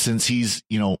death since he's,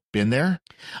 been there.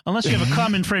 Unless you have a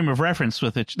common frame of reference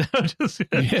with it. So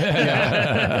you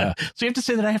have to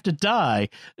say that I have to die.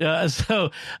 And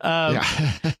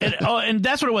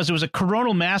that's what it was. It was a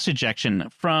coronal mass ejection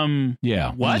from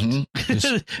what?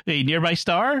 A nearby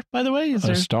star, by the way?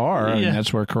 A star. Yeah. I mean,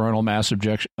 that's where coronal mass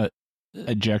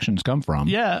ejections come from.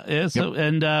 Yeah.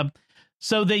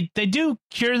 So they do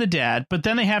cure the dad, but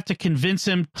then they have to convince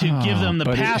him to give them the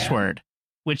password,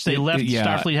 which they left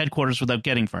Starfleet headquarters without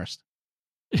getting first.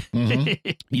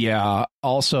 Yeah.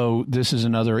 Also, this is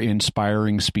another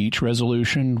inspiring speech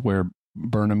resolution where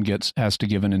Burnham has to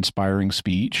give an inspiring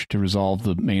speech to resolve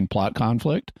the main plot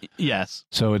conflict. Yes.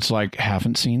 So it's like,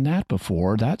 haven't seen that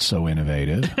before. That's so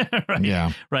innovative. Right.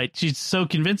 Yeah. Right. She's so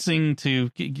convincing to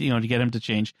get him to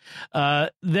change.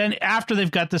 Then after they've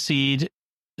got the seed,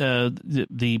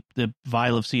 the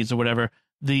vial of seeds or whatever,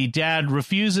 the dad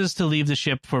refuses to leave the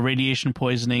ship for radiation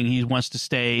poisoning. He wants to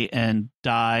stay and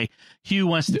die. Hugh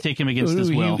wants to take him against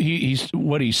his will. He's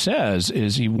what he says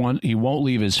is he won't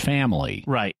leave his family.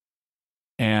 Right.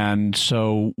 And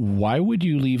so why would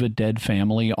you leave a dead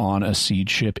family on a seed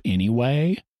ship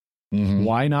anyway? Mm-hmm.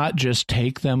 Why not just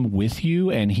take them with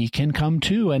you and he can come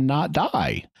too and not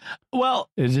die? Well,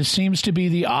 this seems to be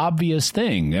the obvious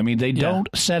thing. I mean, they don't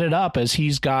set it up as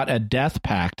he's got a death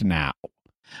pact now.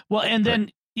 Well, and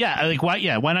then,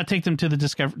 why not take them to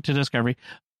Discovery?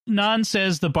 Nan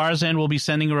says the Barzan will be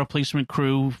sending a replacement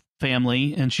crew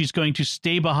family, and she's going to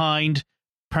stay behind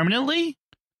permanently.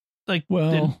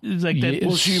 Well,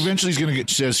 she eventually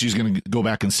says she's going to go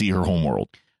back and see her homeworld.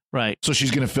 Right. So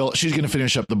she's going to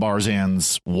finish up the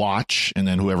Barzan's watch, and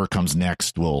then whoever comes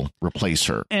next will replace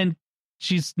her. And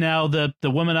she's now the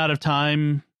woman out of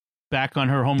time, back on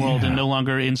her homeworld and no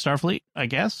longer in Starfleet. I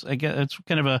guess it's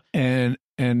kind of a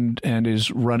and is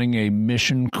running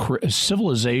a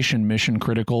civilization mission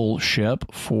critical ship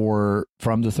from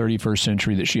the 31st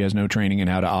century that she has no training in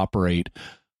how to operate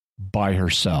by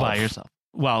herself.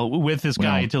 Well, with this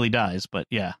guy until he dies, but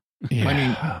yeah. I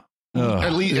mean,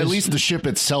 at least the ship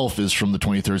itself is from the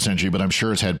 23rd century, but I'm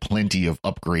sure it's had plenty of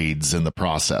upgrades in the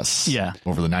process. Yeah.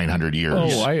 Over the 900 years.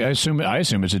 Oh, I assume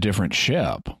it's a different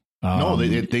ship. No,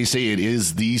 they say it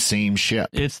is the same ship.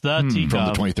 It's the Teacob from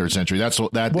the 23rd century. That's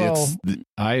what that. Well,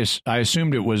 I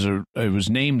assumed it was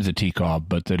named the Teacob,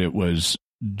 but that it was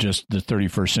just the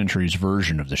 31st century's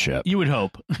version of the ship. You would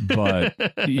hope, but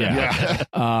yeah.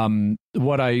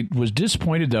 What I was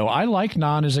disappointed though, I like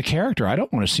Nan as a character. I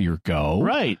don't want to see her go.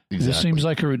 Right. Exactly. This seems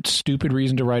like a stupid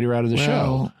reason to write her out of the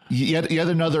show. Yet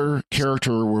another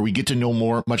character where we get to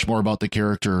know much more about the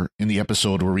character in the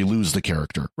episode where we lose the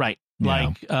character. Right.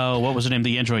 Like, what was her name?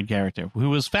 The android character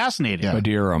who was fascinating.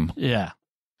 Badiram. Yeah.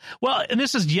 Well, and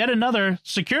this is yet another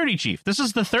security chief. This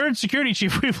is the third security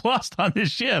chief we've lost on this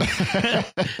ship.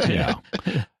 Yeah.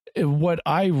 What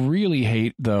I really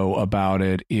hate, though, about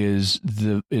it is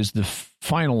the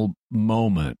final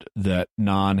moment that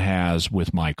Nan has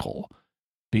with Michael,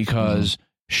 because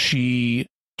she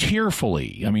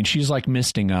tearfully, I mean, she's like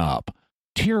misting up,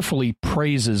 tearfully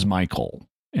praises Michael.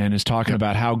 And is talking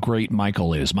about how great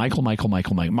Michael is. Michael.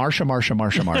 Marsha.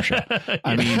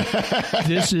 I mean,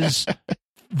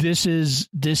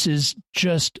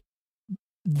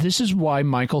 this is why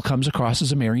Michael comes across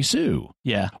as a Mary Sue.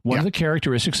 Yeah. One of the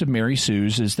characteristics of Mary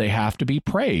Sue's is they have to be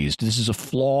praised. This is a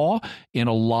flaw in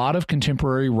a lot of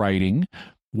contemporary writing,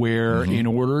 where in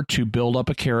order to build up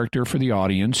a character for the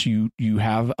audience, you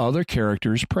have other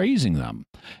characters praising them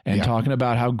and talking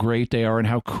about how great they are and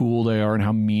how cool they are and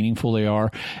how meaningful they are.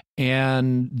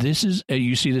 And this is,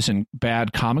 you see this in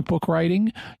bad comic book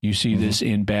writing. You see this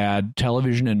in bad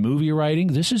television and movie writing.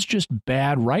 This is just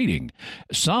bad writing.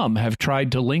 Some have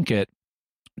tried to link it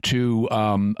to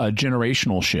a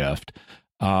generational shift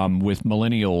with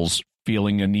millennials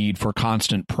feeling a need for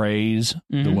constant praise,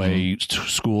 the way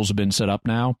schools have been set up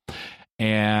now,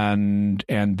 and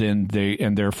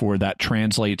therefore that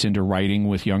translates into writing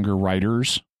with younger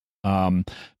writers.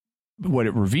 What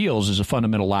it reveals is a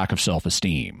fundamental lack of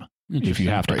self-esteem if you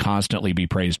have to constantly be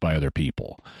praised by other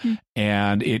people,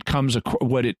 and it comes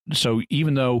so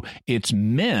even though it's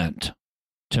meant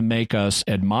to make us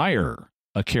admire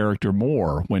a character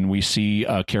more when we see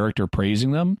a character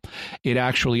praising them, it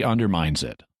actually undermines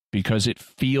it. Because it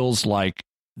feels like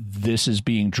this is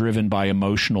being driven by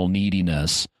emotional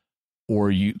neediness,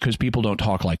 because people don't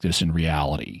talk like this in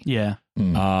reality. Yeah.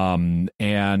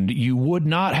 And you would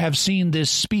not have seen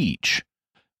this speech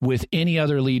with any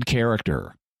other lead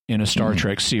character in a Star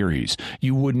Trek series.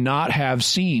 You would not have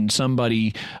seen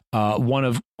somebody, one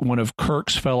of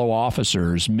Kirk's fellow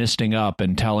officers, misting up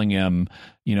and telling him,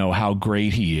 how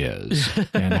great he is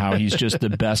and how he's just the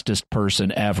bestest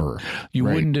person ever. You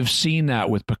wouldn't have seen that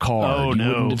with Picard. You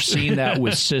wouldn't have seen that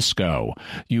with Sisko.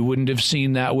 You wouldn't have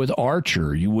seen that with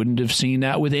Archer. You wouldn't have seen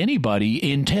that with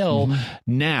anybody until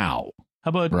now. How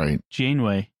about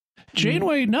Janeway?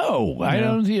 Janeway, no. I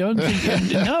don't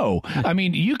think no. I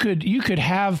mean, you could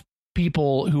have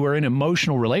people who are in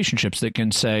emotional relationships that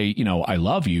can say, I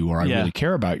love you, or I really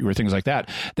care about you, or things like that.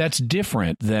 That's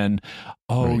different than,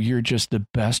 you're just the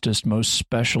bestest, most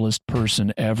specialist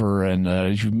person ever, and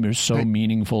you're so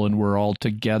meaningful, and we're all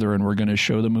together, and we're going to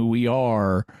show them who we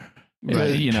are.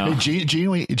 Right, you know,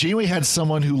 Janeway had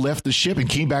someone who left the ship and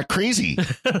came back crazy.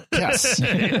 Yes.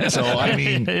 So I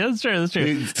mean, that's true.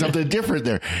 It's something different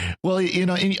there. Well, you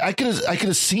know, and I could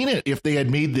have seen it if they had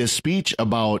made this speech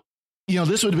about, you know,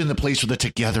 this would have been the place for the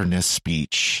togetherness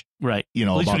speech, right? You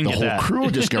know, about the whole crew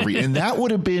discovery, and that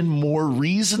would have been more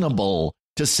reasonable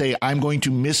to say, I'm going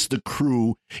to miss the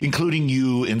crew, including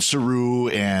you and Saru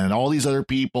and all these other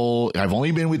people. I've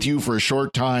only been with you for a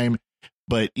short time.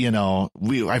 But, you know,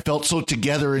 I felt so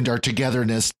together in our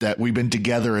togetherness that we've been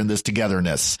together in this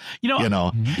togetherness, you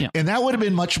know, and that would have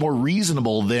been much more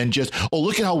reasonable than just, oh,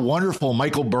 look at how wonderful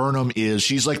Michael Burnham is.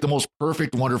 She's like the most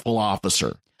perfect, wonderful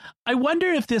officer. I wonder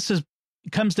if this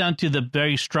comes down to the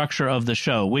very structure of the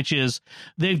show, which is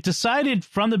they've decided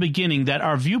from the beginning that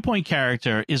our viewpoint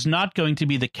character is not going to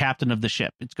be the captain of the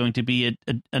ship. It's going to be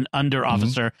an under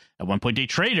officer, at one point a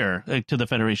traitor to the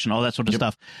Federation, all that sort of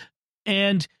stuff.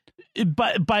 And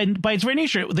by its very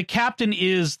nature, the captain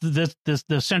is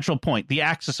the central point, the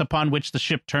axis upon which the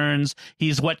ship turns.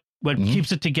 He's what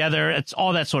keeps it together. It's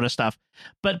all that sort of stuff.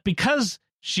 But because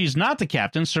she's not the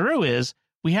captain, Saru is,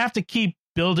 we have to keep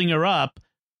building her up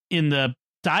in the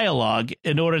dialogue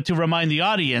in order to remind the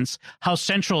audience how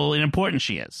central and important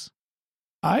she is.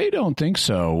 I don't think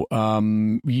so.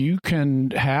 You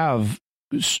can have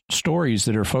stories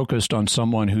that are focused on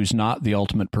someone who's not the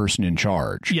ultimate person in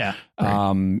charge. Yeah.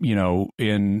 Right. You know,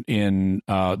 in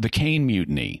the Kane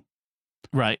Mutiny.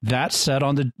 Right. That's set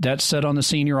on the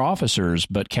senior officers,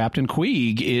 but Captain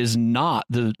Queeg is not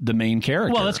the main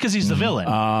character. Well, that's because he's the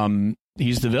villain.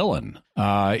 He's the villain.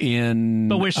 But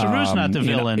where Saru's not the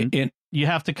villain, you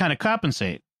have to kind of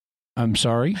compensate. I'm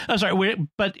sorry?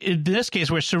 But in this case,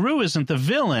 where Saru isn't the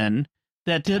villain,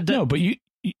 no, but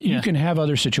you can have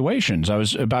other situations. I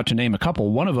was about to name a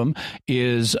couple. One of them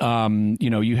is, you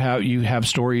know, you have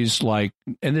stories like,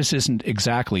 and this isn't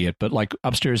exactly it, but like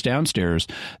Upstairs, Downstairs,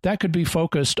 that could be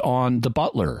focused on the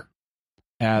butler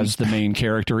as the main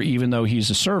character, even though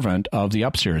he's a servant of the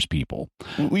upstairs people.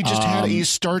 We just had a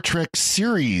Star Trek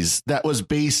series that was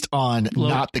based on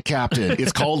not the captain.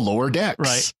 It's called Lower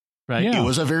Decks. Right. Yeah. It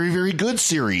was a very, very good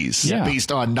series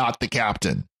based on not the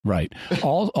captain. Right.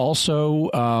 Also,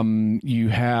 you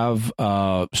have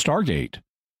Stargate.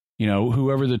 You know,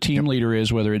 whoever the team leader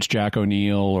is, whether it's Jack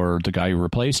O'Neill or the guy who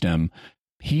replaced him,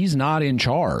 he's not in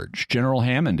charge. General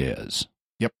Hammond is.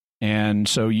 Yep. And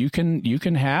so you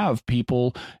can have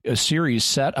a series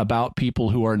set about people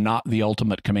who are not the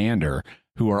ultimate commander,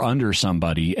 who are under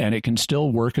somebody, and it can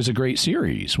still work as a great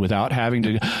series without having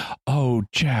to, oh,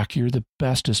 Jack, you're the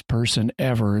bestest person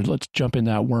ever. Let's jump in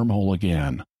that wormhole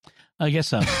again. I guess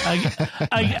so.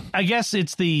 I guess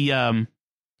it's the.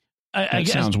 I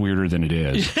guess, sounds weirder than it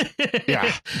is.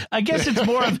 Yeah. I guess it's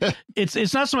more of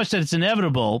it's not so much that it's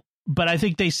inevitable, but I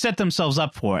think they set themselves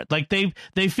up for it. Like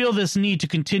they feel this need to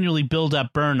continually build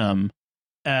up Burnham,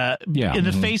 in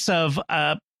the face of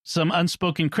some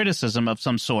unspoken criticism of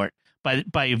some sort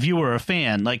by a viewer or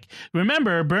fan. Like,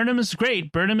 remember, Burnham is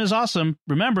great. Burnham is awesome.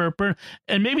 Remember,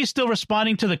 and maybe still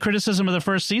responding to the criticism of the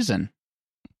first season.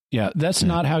 Yeah, that's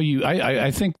not how you...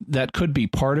 I think that could be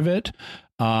part of it.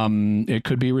 It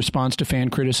could be a response to fan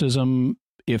criticism.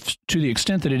 If to the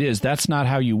extent that it is, that's not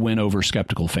how you win over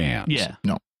skeptical fans. Yeah.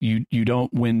 No. You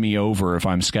don't win me over if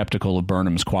I'm skeptical of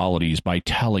Burnham's qualities by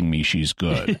telling me she's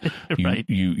good. Right.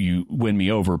 You win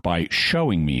me over by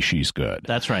showing me she's good.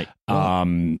 That's right.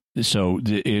 So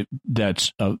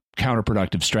that's a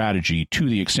counterproductive strategy to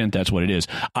the extent that's what it is.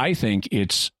 I think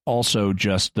it's also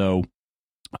just, though,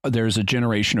 there's a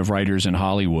generation of writers in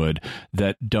Hollywood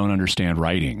that don't understand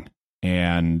writing,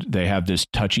 and they have this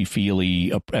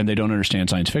touchy-feely, and they don't understand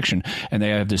science fiction, and they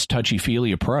have this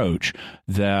touchy-feely approach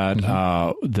that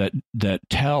that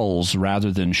tells rather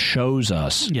than shows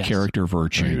us character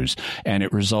virtues, and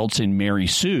it results in Mary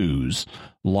Sue's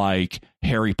like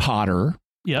Harry Potter,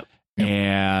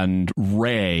 and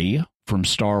Rey from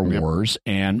Star Wars,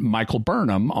 and Michael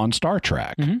Burnham on Star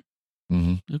Trek. Mm-hmm.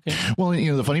 Okay. Well,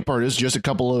 you know, the funny part is just a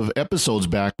couple of episodes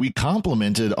back, we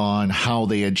complimented on how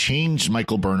they had changed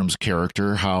Michael Burnham's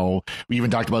character, how we even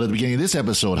talked about at the beginning of this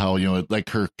episode, how, you know, like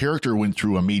her character went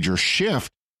through a major shift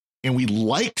and we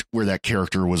liked where that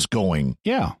character was going.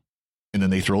 Yeah. And then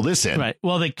they throw this in. Right.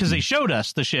 Well, because they showed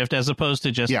us the shift as opposed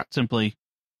to just simply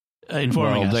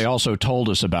informing us. They also told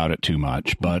us about it too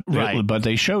much, but but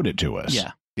they showed it to us.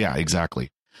 Yeah. Yeah,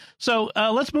 exactly. So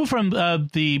let's move from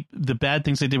the bad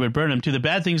things they did with Burnham to the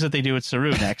bad things that they do with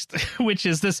Saru next, which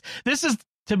is this. This is,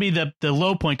 to me, the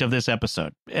low point of this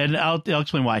episode, and I'll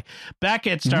explain why. Back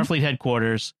at Starfleet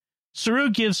headquarters, Saru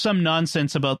gives some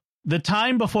nonsense about the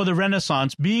time before the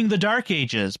Renaissance being the Dark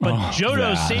Ages, but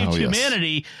Jodo saved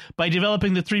humanity by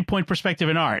developing the 3-point perspective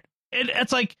in art.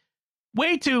 it's like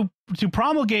way to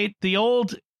promulgate the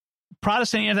old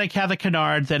Protestant anti-Catholic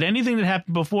canard that anything that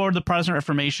happened before the Protestant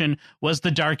Reformation was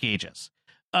the Dark Ages.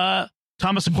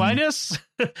 Thomas Aquinas,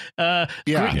 great Thomas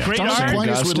art.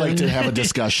 Aquinas would like to have a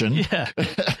discussion. Yeah,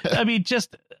 I mean,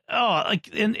 just like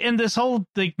in this whole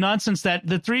nonsense that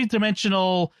the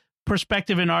 3-dimensional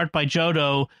perspective in art by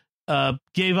Giotto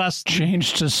gave us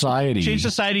changed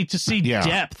society to see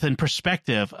depth and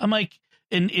perspective. I'm like,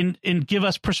 and give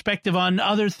us perspective on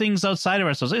other things outside of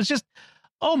ourselves. It's just,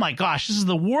 oh my gosh, this is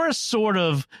the worst sort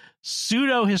of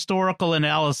pseudo historical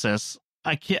analysis.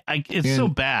 It's so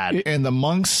bad. And the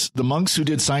monks who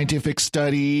did scientific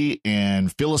study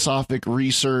and philosophic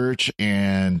research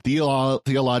and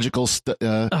theological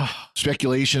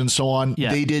speculation and so on,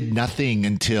 they did nothing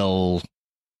until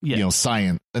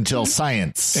science.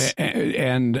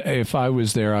 And if I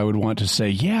was there, I would want to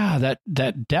say,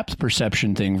 that depth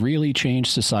perception thing really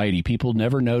changed society. People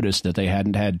never noticed that they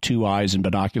hadn't had 2 eyes and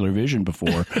binocular vision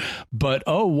before. But,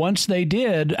 once they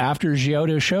did, after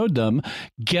Giotto showed them,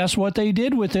 guess what they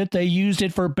did with it? They used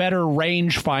it for better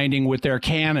range finding with their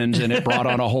cannons, and it brought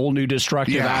on a whole new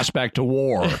destructive aspect to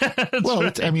war.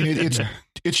 Well,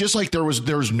 it's just like there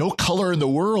was no color in the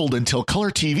world until color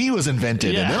TV was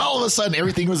invented. And then all of a sudden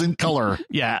everything was in color.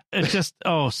 Yeah, it's just,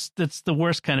 it's the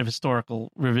worst kind of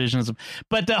historical revisionism.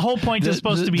 But the whole point is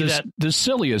supposed to be that... The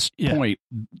silliest point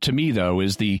to me, though,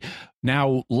 is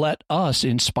now let us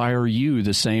inspire you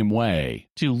the same way.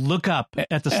 To look up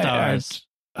at the stars.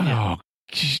 Oh,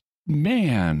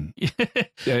 man.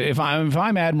 If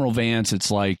I'm Admiral Vance, it's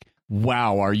like,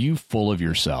 wow, are you full of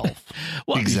yourself?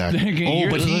 Well, exactly.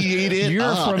 But he ate it You're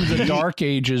up. from the Dark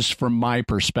Ages from my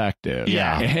perspective.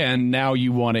 Yeah. And now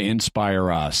you want to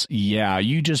inspire us. Yeah,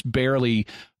 you just barely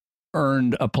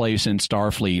earned a place in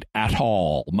Starfleet at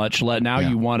all. Much less now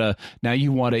you want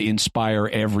to inspire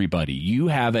everybody. You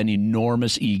have an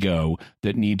enormous ego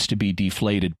that needs to be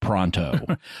deflated pronto.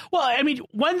 Well, I mean,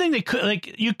 one thing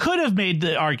you could have made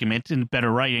the argument in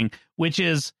better writing, which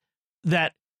is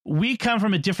that we come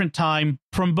from a different time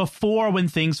from before when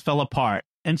things fell apart.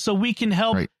 And so we can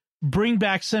help bring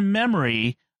back some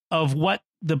memory of what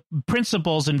the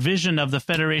principles and vision of the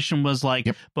Federation was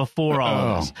like before all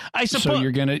of this. I suppose. So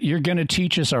you're gonna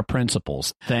teach us our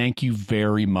principles. Thank you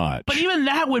very much. But even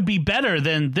that would be better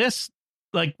than this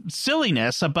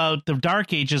silliness about the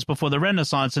Dark Ages before the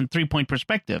Renaissance and 3-point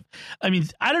perspective. I mean,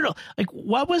 I don't know.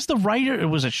 What was the writer? It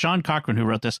was Sean Cochran who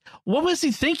wrote this. What was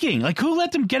he thinking? Who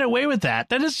let them get away with that?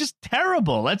 That is just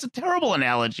terrible. That's a terrible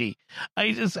analogy.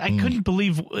 I couldn't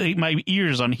believe my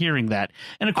ears on hearing that.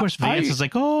 And of course, Vance is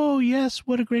like, oh yes,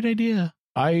 what a great idea.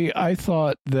 I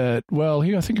thought that. Well,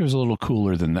 I think it was a little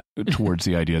cooler than that, towards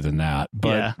the idea than that.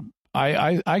 But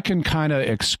I can kind of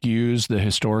excuse the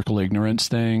historical ignorance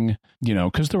thing,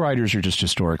 because the writers are just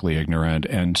historically ignorant,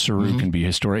 and Saru can be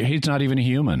historic. He's not even a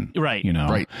human, right?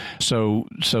 Right. So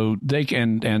they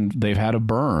can, and they've had a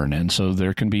burn, and so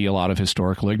there can be a lot of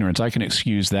historical ignorance. I can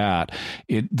excuse that.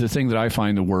 The thing that I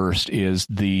find the worst is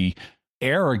the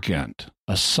arrogant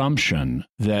assumption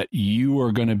that you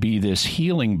are going to be this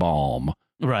healing balm,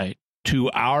 right, to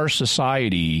our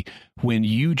society when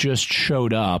you just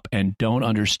showed up and don't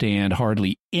understand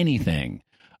hardly anything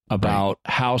about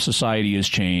how society has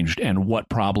changed and what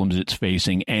problems it's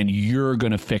facing, and you're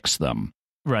going to fix them.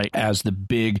 Right. As the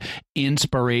big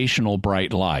inspirational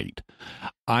bright light.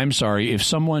 I'm sorry, if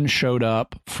someone showed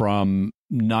up from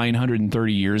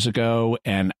 930 years ago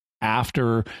and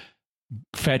after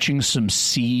fetching some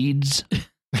seeds,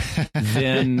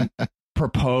 then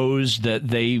proposed that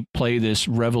they play this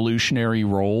revolutionary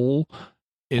role,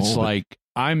 it's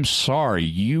I'm sorry,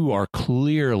 you are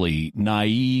clearly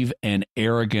naive and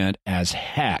arrogant as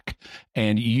heck,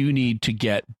 and you need to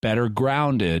get better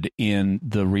grounded in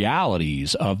the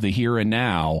realities of the here and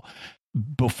now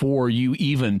before you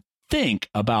even think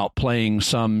about playing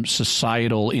some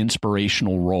societal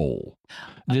inspirational role.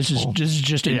 This is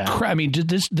just incredible. I mean,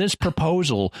 this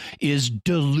proposal is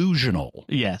delusional.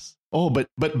 Yes. Oh, but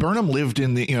Burnham lived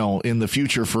in the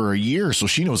future for a year, so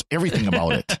she knows everything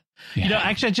about it.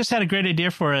 Actually, I just had a great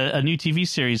idea for a new TV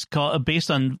series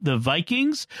based on the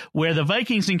Vikings, where the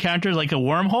Vikings encounter a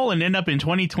wormhole and end up in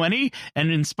 2020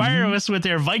 and inspire us with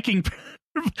their Viking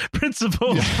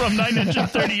principles from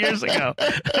 930 years ago.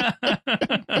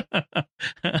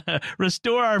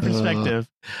 Restore our perspective.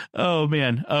 Oh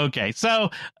man. Okay, so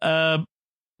none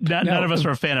of us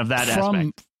are a fan of that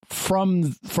aspect.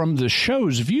 From the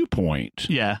show's viewpoint,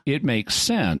 it makes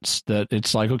sense that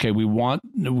it's okay, we've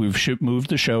moved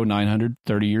the show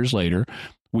 930 years later.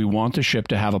 We want the ship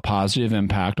to have a positive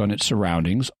impact on its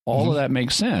surroundings. All of that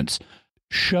makes sense.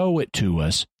 Show it to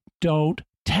us. Don't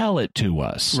tell it to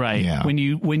us. Right. Yeah. When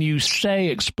you say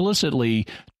explicitly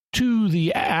to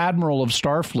the Admiral of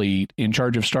Starfleet in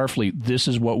charge of Starfleet, this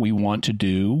is what we want to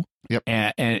do. Yep.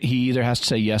 And he either has to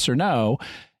say yes or no.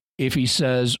 If he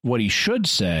says what he should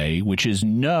say, which is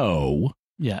no,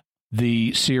 Yeah.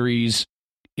 the series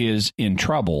is in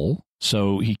trouble.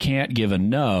 So he can't give a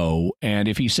no. And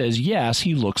if he says yes,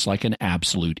 he looks like an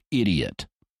absolute idiot.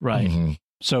 Right. Mhm.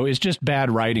 So it's just bad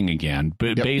writing again,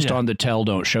 but based Yeah. on the tell,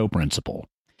 don't show principle.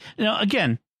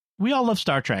 Again, we all love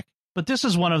Star Trek, but this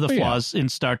is one of the Oh, yeah. flaws in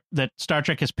that Star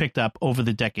Trek has picked up over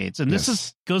the decades. And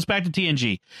this goes back to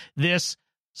TNG. This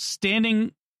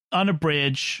standing on a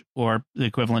bridge or the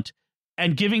equivalent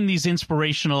and giving these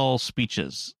inspirational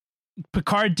speeches.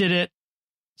 Picard did it.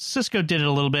 Sisko did it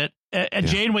a little bit. And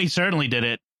Janeway certainly did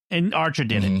it. And Archer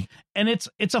did it. And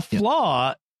it's a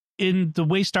flaw in the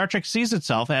way Star Trek sees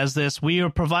itself as this. We are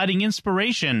providing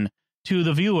inspiration to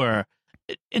the viewer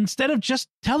instead of just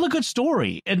tell a good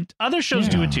story. And other shows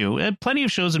do it too. Plenty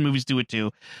of shows and movies do it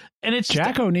too. And it's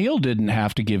Jack O'Neill didn't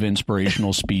have to give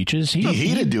inspirational speeches. He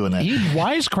hated doing that. He'd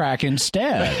wisecrack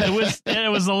instead. it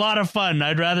was a lot of fun.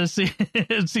 I'd rather see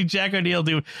Jack O'Neill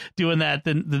doing that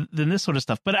than this sort of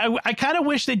stuff. But I kind of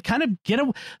wish they'd kind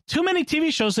of too many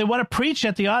TV shows. They want to preach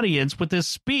at the audience with this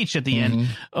speech at the end.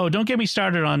 Oh, don't get me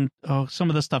started on some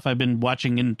of the stuff I've been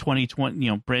watching in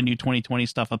 2020. Brand new 2020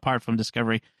 stuff apart from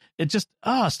Discovery. It just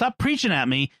stop preaching at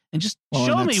me and just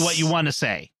show me what you want to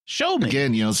say. Show me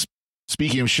Again,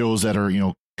 speaking of shows that are,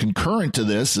 concurrent to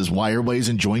this is why everybody's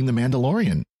enjoying The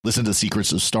Mandalorian. Listen to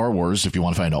Secrets of Star Wars if you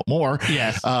want to find out more.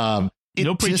 Yes. It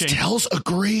No preaching. just tells a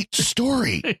great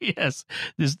story. Yes.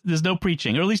 There's no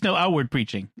preaching, or at least no outward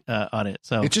preaching on it.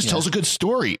 So It just tells a good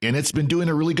story, and it's been doing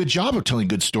a really good job of telling a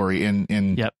good story.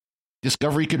 And Yep.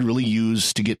 Discovery could really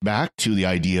use to get back to the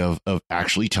idea of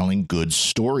actually telling good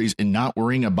stories and not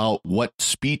worrying about what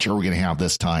speech are we going to have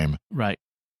this time. Right.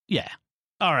 Yeah.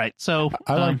 All right. So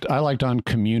I liked on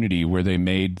Community where they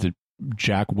made the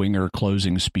Jack Winger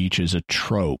closing speech as a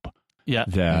trope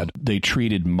that they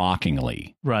treated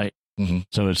mockingly. Right.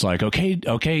 So it's like,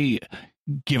 okay,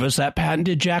 give us that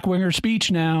patented Jack Winger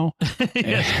speech now. Well,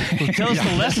 tell us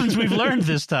the lessons we've learned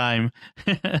this time.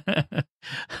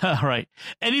 All right.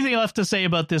 Anything left to say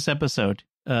about this episode?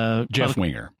 Jeff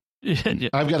Winger.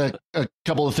 I've got a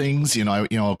couple of things,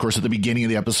 of course, at the beginning of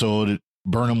the episode,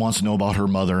 Burnham wants to know about her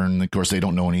mother. And of course, they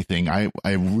don't know anything. I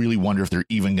really wonder if they're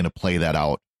even going to play that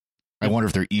out. I wonder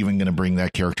if they're even going to bring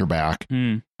that character back.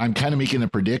 I'm kind of making a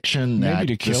prediction that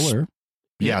maybe to kill her.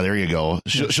 Yeah, there you go.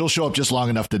 She'll show up just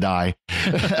long enough to die.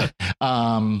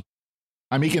 I'm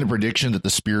making a prediction that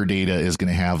the spear data is going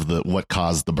to have what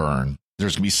caused the burn.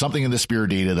 There's going to be something in the spear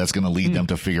data that's going to lead them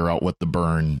to figure out what the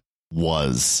burn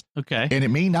was. Okay. And it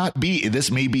may not be, this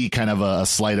may be kind of a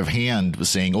sleight of hand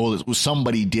saying,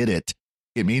 somebody did it.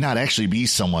 It may not actually be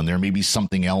someone. There may be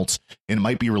something else. And it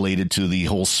might be related to the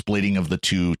whole splitting of the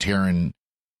two Terran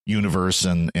universe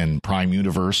and Prime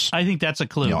universe. I think that's a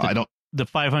clue. I don't. The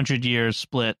 500 years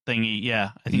split thingy.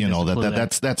 Yeah. I think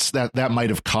that might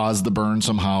have caused the burn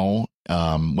somehow.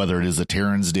 Whether it is the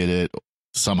Terrans did it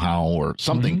somehow or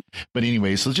something. But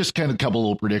anyway, so just kind of a couple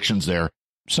little predictions there.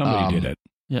 Somebody did it.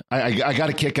 Yeah, I got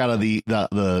a kick out of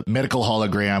the medical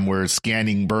hologram where it's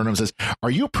scanning Burnham, says, "Are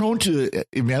you prone to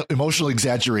emotional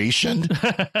exaggeration?"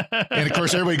 And of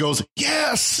course, everybody goes,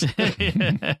 "Yes,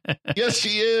 yes,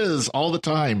 she is all the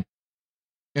time."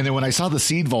 And then when I saw the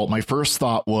seed vault, my first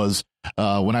thought was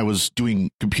when I was doing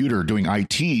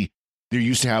IT, there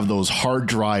used to have those hard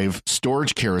drive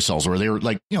storage carousels where they were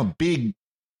like, big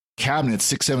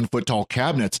cabinets, 6-7 foot tall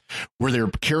cabinets where there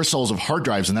were carousels of hard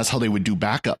drives. And that's how they would do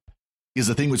backup. Is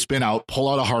the thing would spin out, pull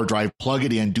out a hard drive, plug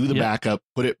it in, do the backup,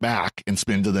 put it back and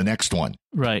spin to the next one.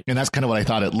 Right. And that's kind of what I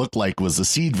thought it looked like was the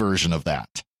seed version of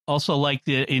that. Also like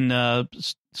in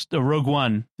Rogue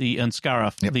One, the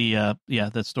Scarif,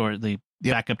 the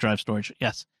backup drive storage.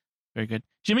 Yes. Very good.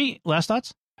 Jimmy, last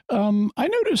thoughts? I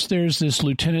noticed there's this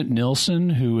Lieutenant Nilsson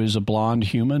who is a blonde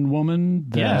human woman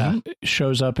that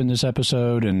shows up in this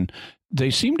episode, and they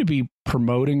seem to be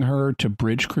promoting her to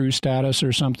bridge crew status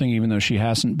or something, even though she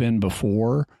hasn't been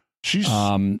before. She's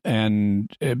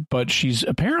but she's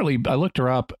apparently, I looked her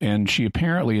up and she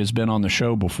apparently has been on the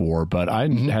show before, but I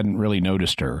hadn't really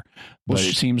noticed her. But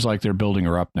it seems like they're building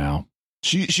her up now.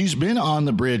 She's been on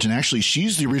the bridge, and actually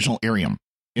she's the original Arium.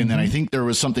 And then I think there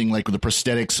was something like the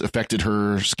prosthetics affected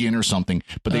her skin or something,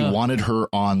 but they wanted her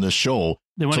on the show.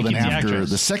 So then after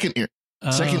the second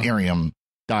Arium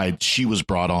died, she was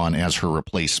brought on as her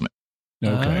replacement.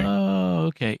 Okay. Oh,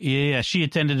 okay. Yeah. She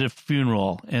attended a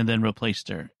funeral and then replaced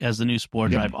her as the new Spore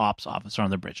Drive Ops officer on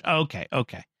the bridge. Okay.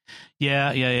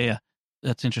 Yeah.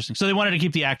 That's interesting. So they wanted to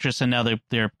keep the actress, and now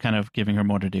they're kind of giving her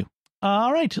more to do.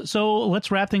 All right, so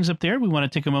let's wrap things up there. We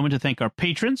want to take a moment to thank our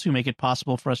patrons who make it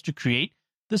possible for us to create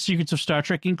The Secrets of Star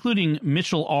Trek, including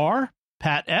Mitchell R.,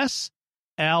 Pat S.,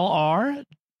 Al R.,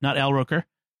 not Al Roker,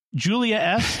 Julia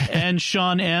S., and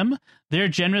Sean M. Their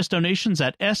generous donations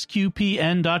at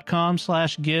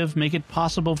sqpn.com/give make it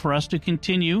possible for us to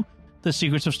continue The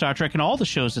Secrets of Star Trek and all the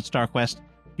shows at StarQuest.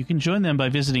 You can join them by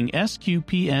visiting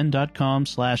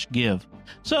sqpn.com/give.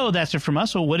 So that's it from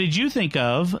us. So what did you think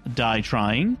of Die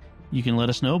Trying? You can let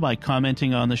us know by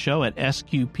commenting on the show at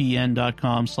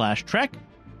sqpn.com/trek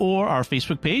or our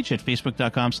Facebook page at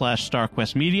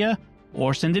facebook.com/StarQuestMedia,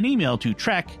 or send an email to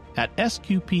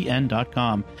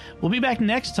trek@sqpn.com. We'll be back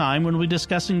next time when we'll be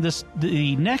discussing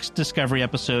the next Discovery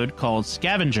episode called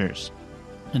Scavengers.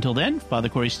 Until then, Father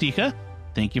Corey Stika,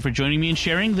 thank you for joining me and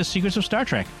sharing The Secrets of Star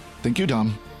Trek. Thank you,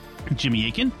 Dom. Jimmy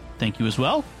Aiken, thank you as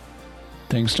well.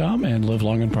 Thanks, Dom, and live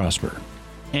long and prosper.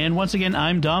 And once again,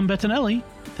 I'm Dom Bettinelli.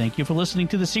 Thank you for listening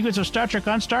to The Secrets of Star Trek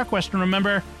on StarQuest. And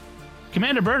remember,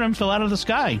 Commander Burnham fell out of the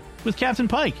sky with Captain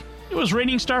Pike. It was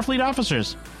raining Starfleet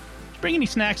officers. Bring any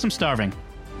snacks, I'm starving.